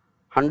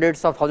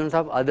hundreds of thousands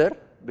of other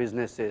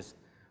businesses.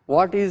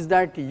 What is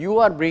that you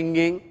are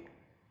bringing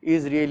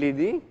is really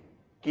the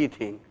key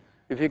thing.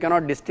 If you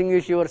cannot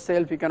distinguish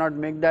yourself, you cannot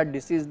make that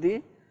this is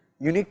the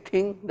unique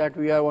thing that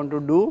we are want to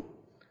do,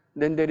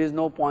 then there is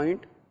no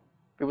point.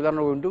 People are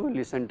not going to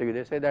listen to you.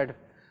 They say that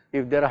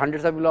if there are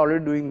hundreds of people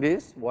already doing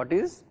this, what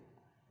is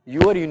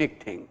your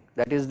unique thing?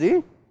 That is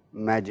the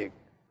magic.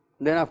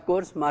 Then of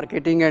course,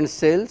 marketing and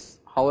sales,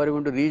 how are you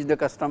going to reach the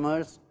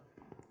customers?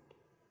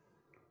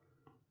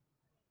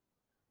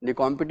 The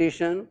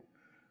competition,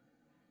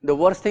 the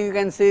worst thing you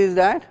can say is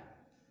that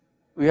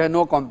we have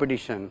no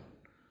competition.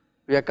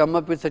 We have come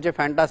up with such a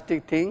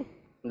fantastic thing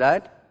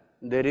that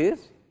there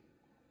is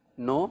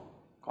no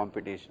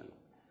competition.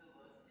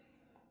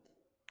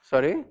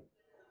 Sorry?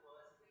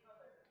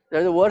 That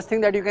is the worst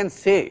thing that you can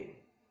say.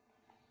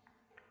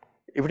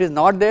 If it is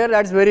not there,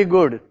 that is very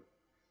good,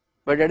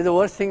 but that is the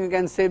worst thing you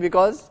can say,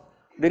 because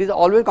there is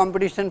always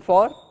competition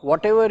for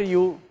whatever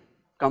you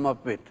come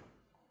up with.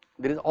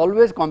 There is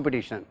always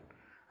competition,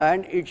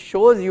 and it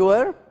shows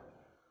your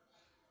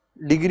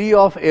degree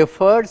of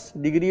efforts,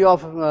 degree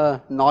of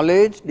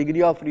knowledge,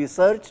 degree of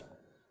research,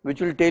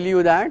 which will tell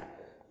you that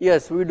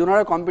yes, we do not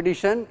have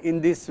competition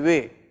in this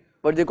way,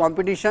 but the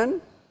competition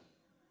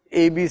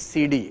A, B,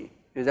 C, D,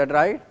 is that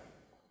right?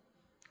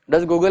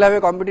 Does Google have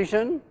a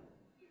competition?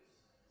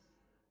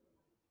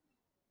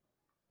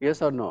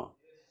 Yes or no?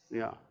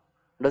 Yeah.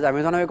 Does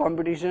Amazon have a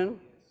competition?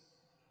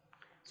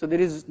 So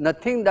there is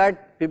nothing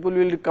that people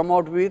will come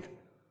out with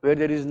where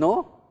there is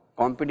no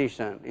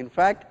competition. In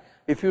fact,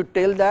 if you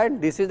tell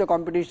that this is the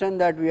competition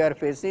that we are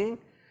facing,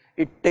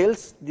 it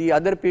tells the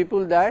other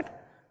people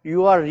that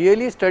you are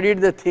really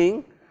studied the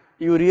thing,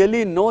 you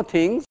really know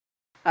things,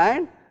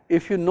 and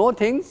if you know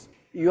things,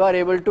 you are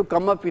able to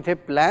come up with a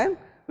plan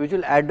which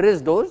will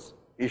address those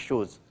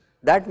issues.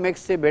 That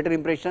makes a better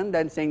impression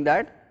than saying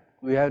that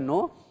we have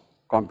no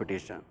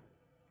competition.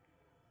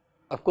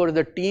 Of course,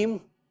 the team,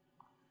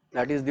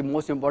 that is the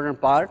most important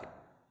part,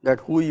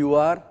 that who you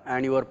are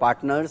and your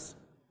partners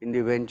in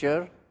the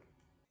venture,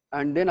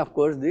 and then of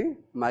course the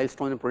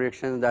milestone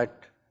projections, that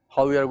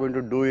how we are going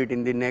to do it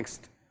in the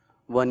next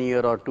 1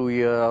 year or 2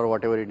 year or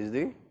whatever it is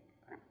the.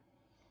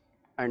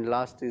 and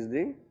last is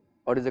the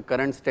what is the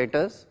current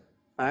status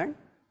and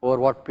over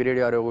what period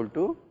you are able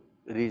to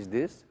reach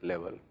this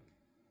level.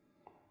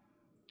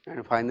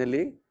 And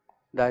finally,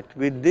 that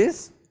with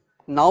this,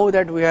 now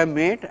that we have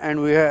made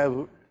and we have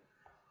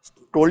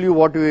told you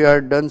what we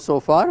have done so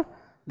far,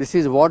 this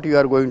is what you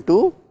are going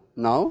to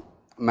now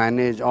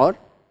manage or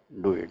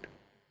do it.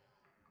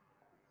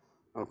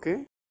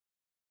 Okay.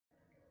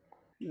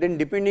 Then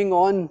depending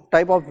on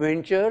type of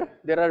venture,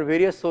 there are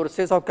various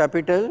sources of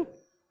capital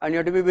and you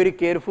have to be very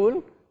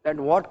careful that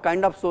what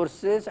kind of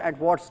sources at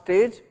what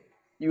stage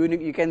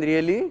you can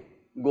really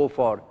go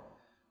for.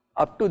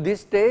 Up to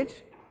this stage,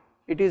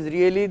 it is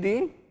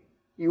really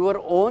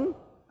your own,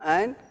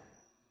 and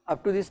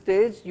up to this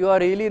stage you are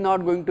really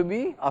not going to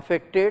be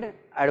affected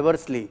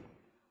adversely.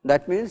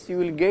 That means you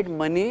will get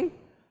money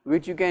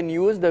which you can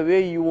use the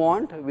way you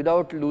want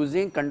without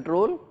losing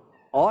control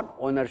or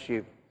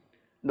ownership.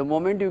 The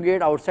moment you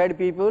get outside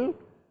people,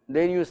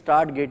 then you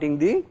start getting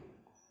the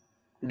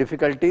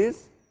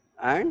difficulties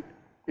and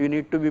you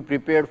need to be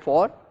prepared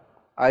for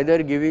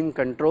either giving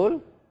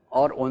control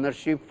or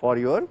ownership for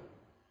your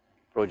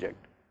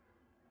project.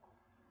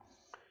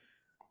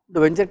 The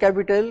venture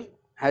capital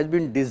has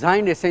been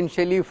designed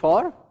essentially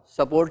for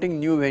supporting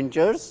new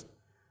ventures,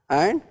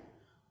 and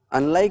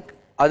unlike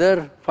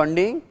other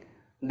funding,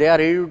 they are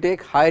ready to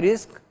take high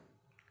risk,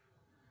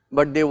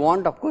 but they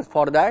want of course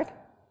for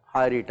that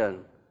high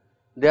return.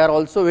 They are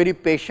also very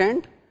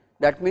patient,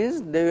 that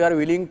means they are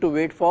willing to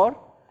wait for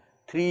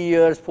 3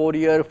 years, 4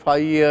 years,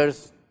 5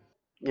 years.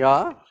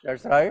 Yeah, that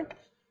is right.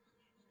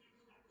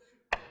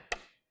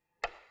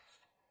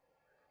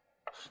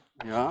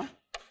 Yeah.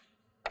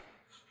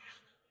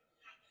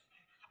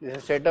 This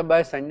is set up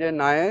by Sanjay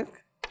Nayak,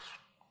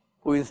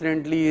 who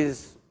incidentally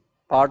is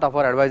part of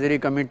our advisory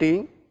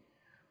committee,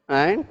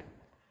 and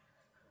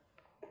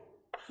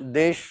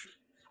Deshpande.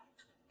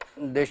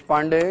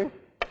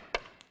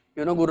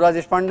 You know Gurraj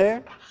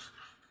Deshpande?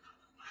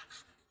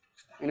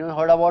 Anyone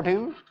heard about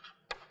him?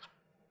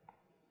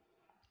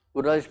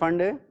 Gurraj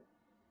Deshpande?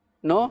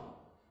 No?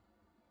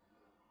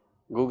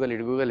 Google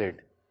it.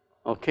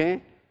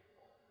 Okay.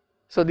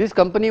 So this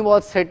company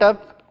was set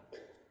up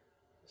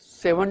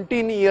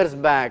 17 years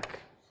back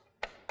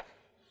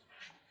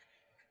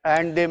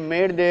and they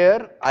made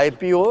their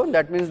IPO,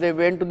 that means they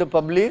went to the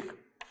public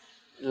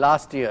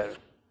last year.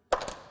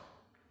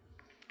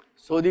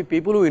 So the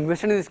people who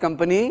invested in this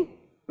company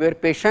were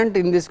patient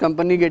in this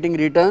company getting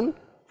return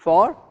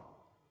for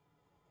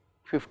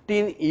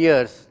 15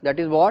 years. That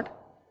is what?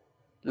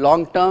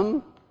 Long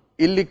term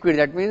illiquid,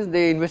 that means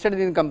they invested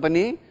in the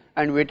company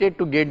and waited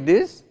to get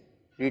this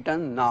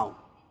return now.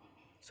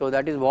 So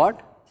that is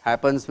what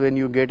happens when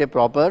you get a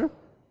proper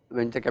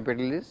venture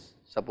capitalist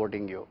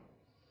supporting you.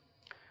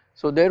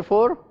 So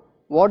therefore,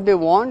 what they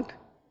wanted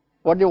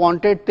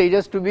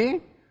Tejas to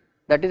be,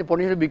 that is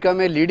potentially to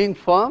become a leading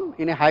firm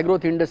in a high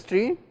growth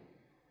industry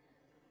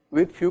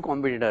with few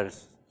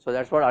competitors. So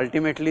that is what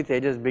ultimately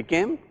Tejas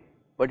became,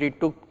 but it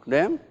took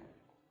them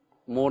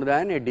more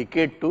than a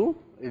decade to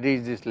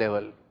reach this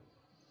level.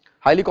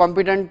 Highly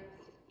competent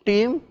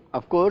team,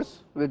 of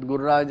course, with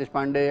Gurraj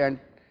Deshpande and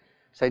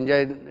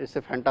Sanjay, it's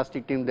a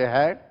fantastic team they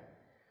had.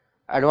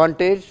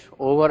 Advantage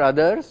over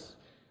others,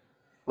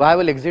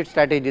 viable exit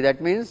strategy,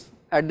 that means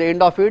at the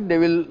end of it they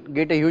will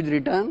get a huge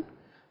return.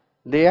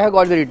 They have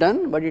got the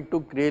return, but it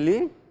took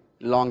really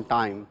long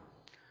time.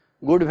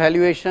 Good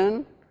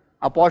valuation,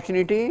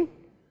 opportunity,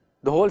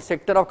 the whole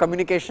sector of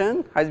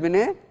communication has been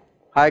a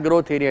high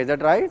growth area, is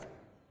that right?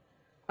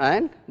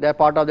 And they are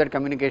part of that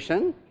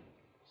communication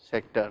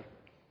sector.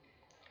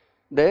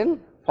 Then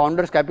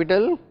founders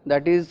capital,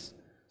 that is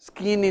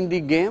skin in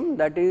the game,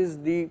 that is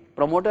the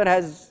promoter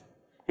has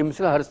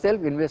himself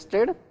herself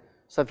invested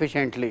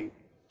sufficiently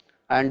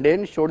and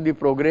then showed the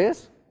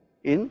progress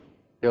in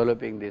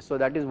developing this. So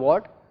that is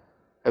what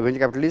a venture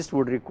capitalist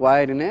would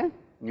require in a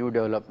new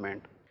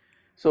development.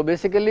 So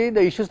basically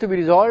the issues to be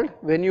resolved,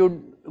 when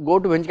you go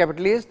to venture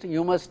capitalist,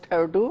 you must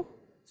have to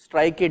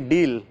strike a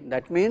deal.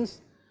 That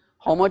means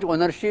how much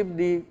ownership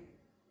the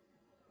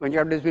venture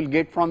capitalist will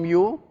get from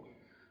you,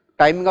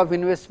 timing of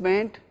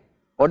investment,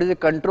 what is the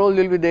control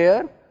will be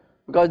there,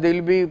 because they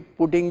will be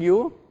putting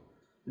you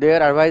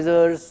their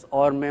advisors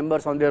or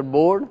members on their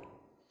board,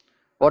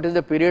 what is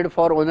the period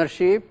for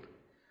ownership,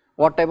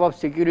 what type of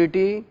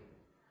security,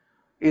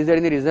 is there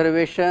any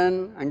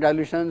reservation and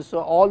dilution. So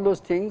all those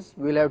things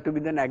will have to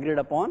be then agreed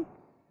upon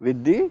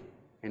with the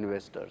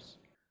investors.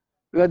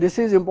 Because this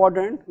is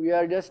important, we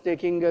are just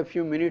taking a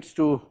few minutes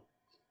to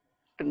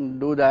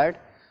do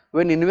that.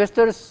 When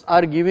investors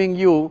are giving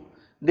you,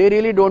 they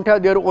really do not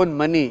have their own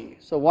money.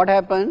 So what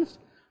happens,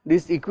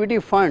 this equity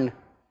fund,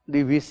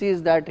 the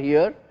VCs that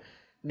here,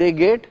 they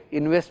get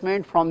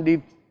investment from the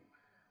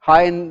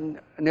high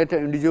net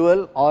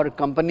individual or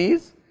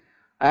companies,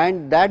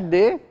 and that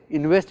they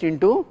invest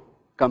into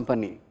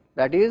company.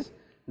 That is,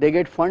 they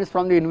get funds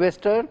from the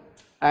investor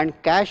and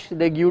cash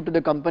they give to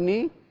the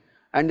company,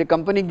 and the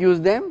company gives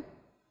them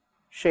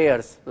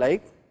shares,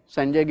 like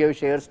Sanjay gave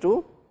shares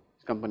to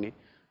company,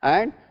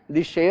 and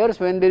the shares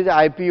when there is a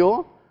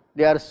IPO,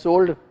 they are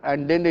sold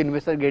and then the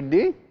investor get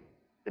the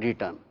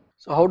return.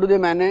 So how do they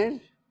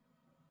manage?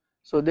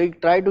 So they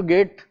try to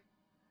get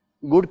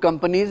good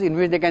companies in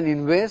which they can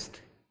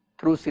invest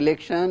through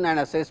selection and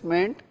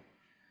assessment.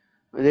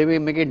 They will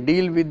make a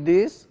deal with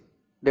this,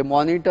 they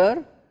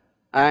monitor,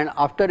 and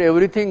after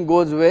everything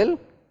goes well,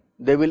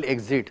 they will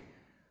exit.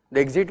 The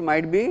exit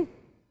might be,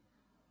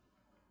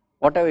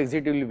 whatever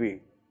exit will be.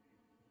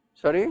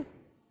 Sorry?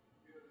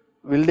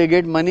 Will they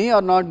get money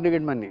or not they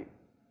get money?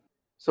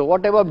 So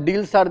what type of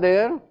deals are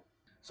there?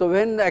 So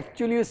when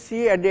actually you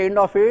see at the end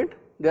of it,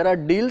 there are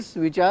deals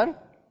which are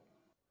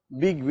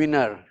big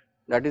winner.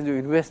 That is, you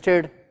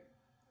invested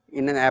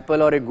in an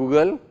Apple or a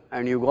Google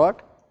and you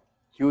got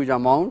huge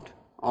amount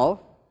of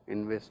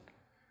invest.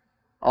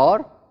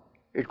 Or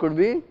it could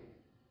be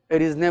a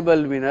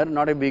reasonable winner,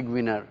 not a big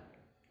winner.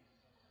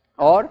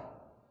 Or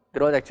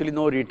there was actually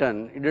no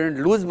return. You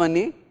didn't lose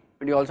money,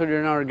 but you also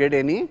did not get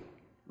any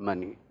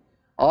money.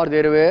 Or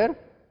there were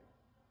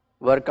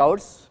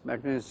workouts,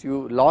 that means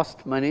you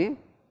lost money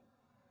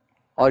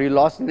or you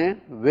lost in a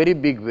very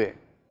big way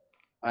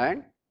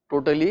and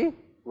totally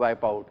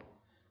wipe out.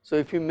 So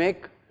if you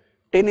make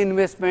 10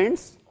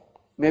 investments,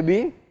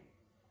 maybe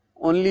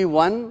only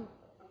one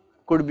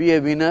could be a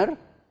winner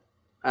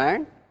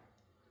and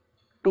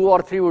 2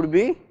 or 3 would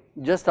be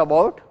just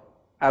about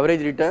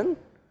average return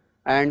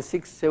and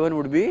 6, 7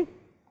 would be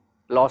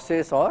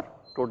losses or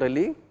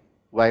totally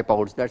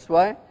wipeouts. That is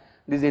why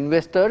these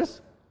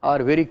investors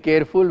are very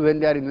careful when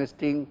they are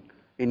investing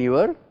in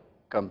your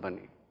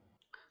company.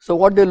 So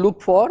what they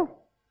look for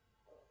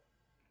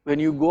when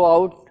you go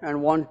out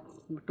and want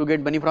to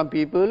get money from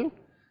people,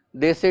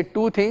 they say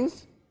 2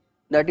 things,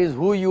 that is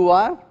who you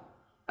are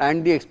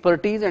and the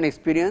expertise and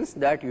experience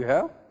that you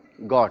have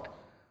got.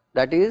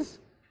 That is,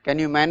 can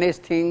you manage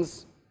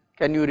things,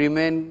 can you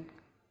remain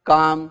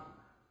calm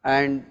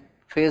and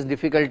face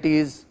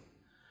difficulties,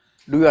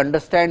 do you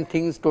understand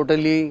things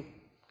totally,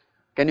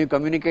 can you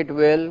communicate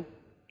well,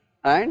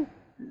 and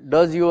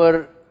does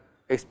your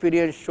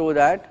experience show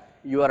that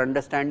you are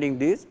understanding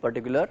this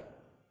particular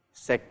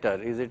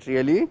sector, is it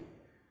really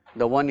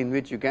the one in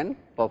which you can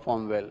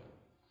perform well.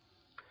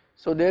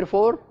 So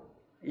therefore,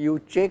 you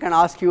check and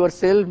ask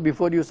yourself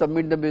before you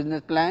submit the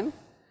business plan,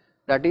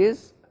 that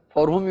is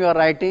for whom you are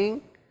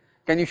writing,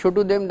 can you show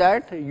to them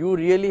that you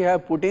really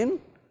have put in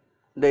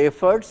the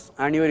efforts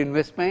and your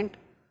investment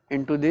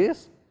into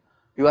this,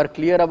 you are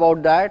clear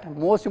about that.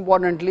 Most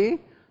importantly,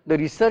 the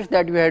research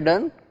that you have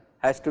done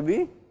has to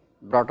be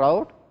brought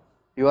out,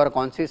 you are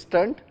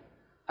consistent,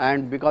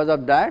 and because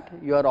of that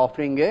you are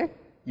offering a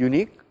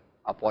unique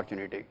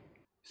opportunity.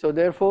 So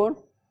therefore,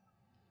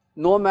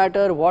 no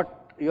matter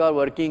what you are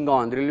working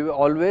on, there will be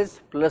always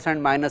plus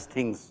and minus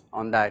things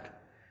on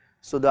that.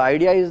 So the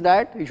idea is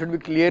that you should be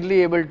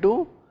clearly able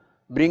to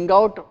bring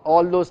out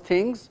all those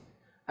things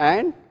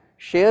and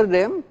share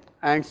them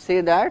and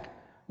say that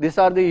these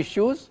are the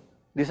issues,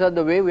 these are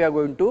the way we are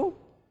going to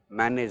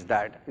manage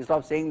that. Instead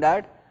of saying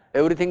that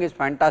everything is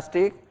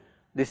fantastic,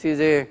 this is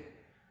a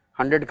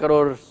 100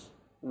 crores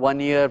 1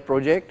 year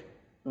project,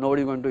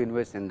 nobody is going to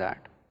invest in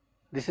that.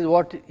 This is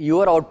what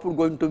your output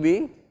going to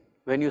be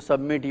when you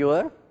submit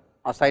your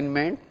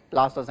assignment,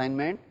 last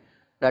assignment,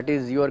 that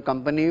is your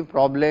company,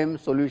 problem,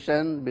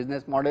 solution,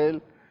 business model,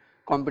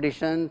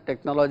 competition,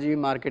 technology,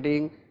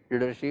 marketing,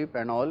 leadership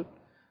and all,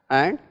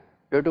 and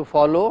you have to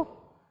follow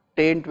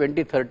 10,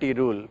 20, 30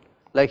 rule.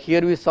 Like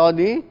here we saw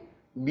the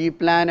B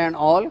plan and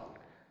all,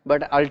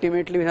 but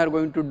ultimately we are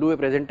going to do a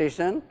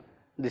presentation.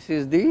 This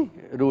is the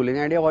rule. Any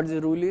idea what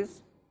this rule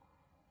is?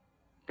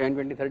 10,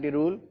 20, 30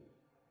 rule?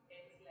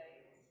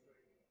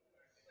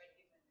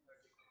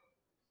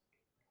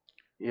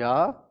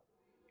 Yeah.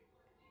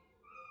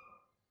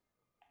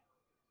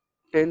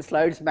 10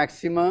 slides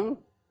maximum,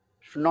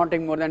 should not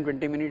take more than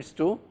 20 minutes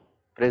to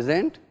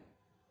present,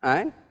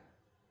 and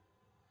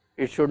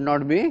it should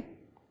not be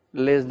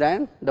less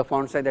than the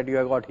font size that you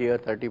have got here,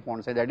 30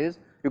 font size, that is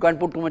you can't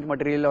put too much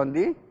material on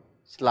the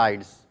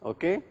slides.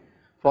 Okay.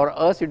 For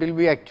us it will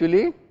be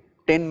actually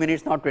 10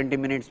 minutes, not 20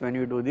 minutes when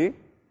you do the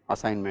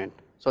assignment.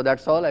 So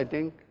that's all I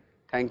think.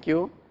 Thank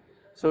you.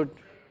 So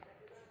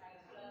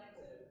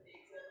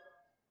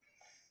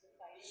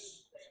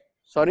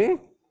sorry,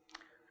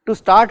 to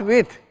start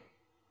with,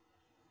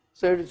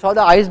 so you saw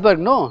the iceberg,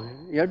 no?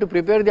 You have to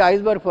prepare the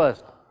iceberg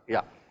first.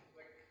 Yeah.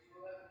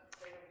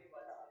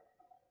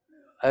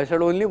 I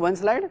said only one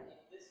slide?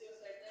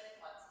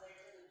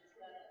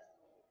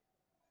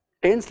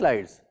 10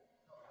 slides.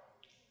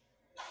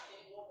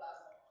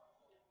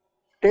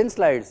 10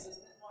 slides.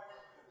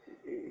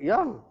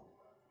 Yeah.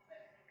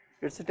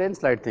 It's a 10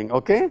 slide thing.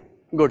 Okay.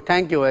 Good.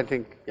 Thank you. I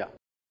think. Yeah.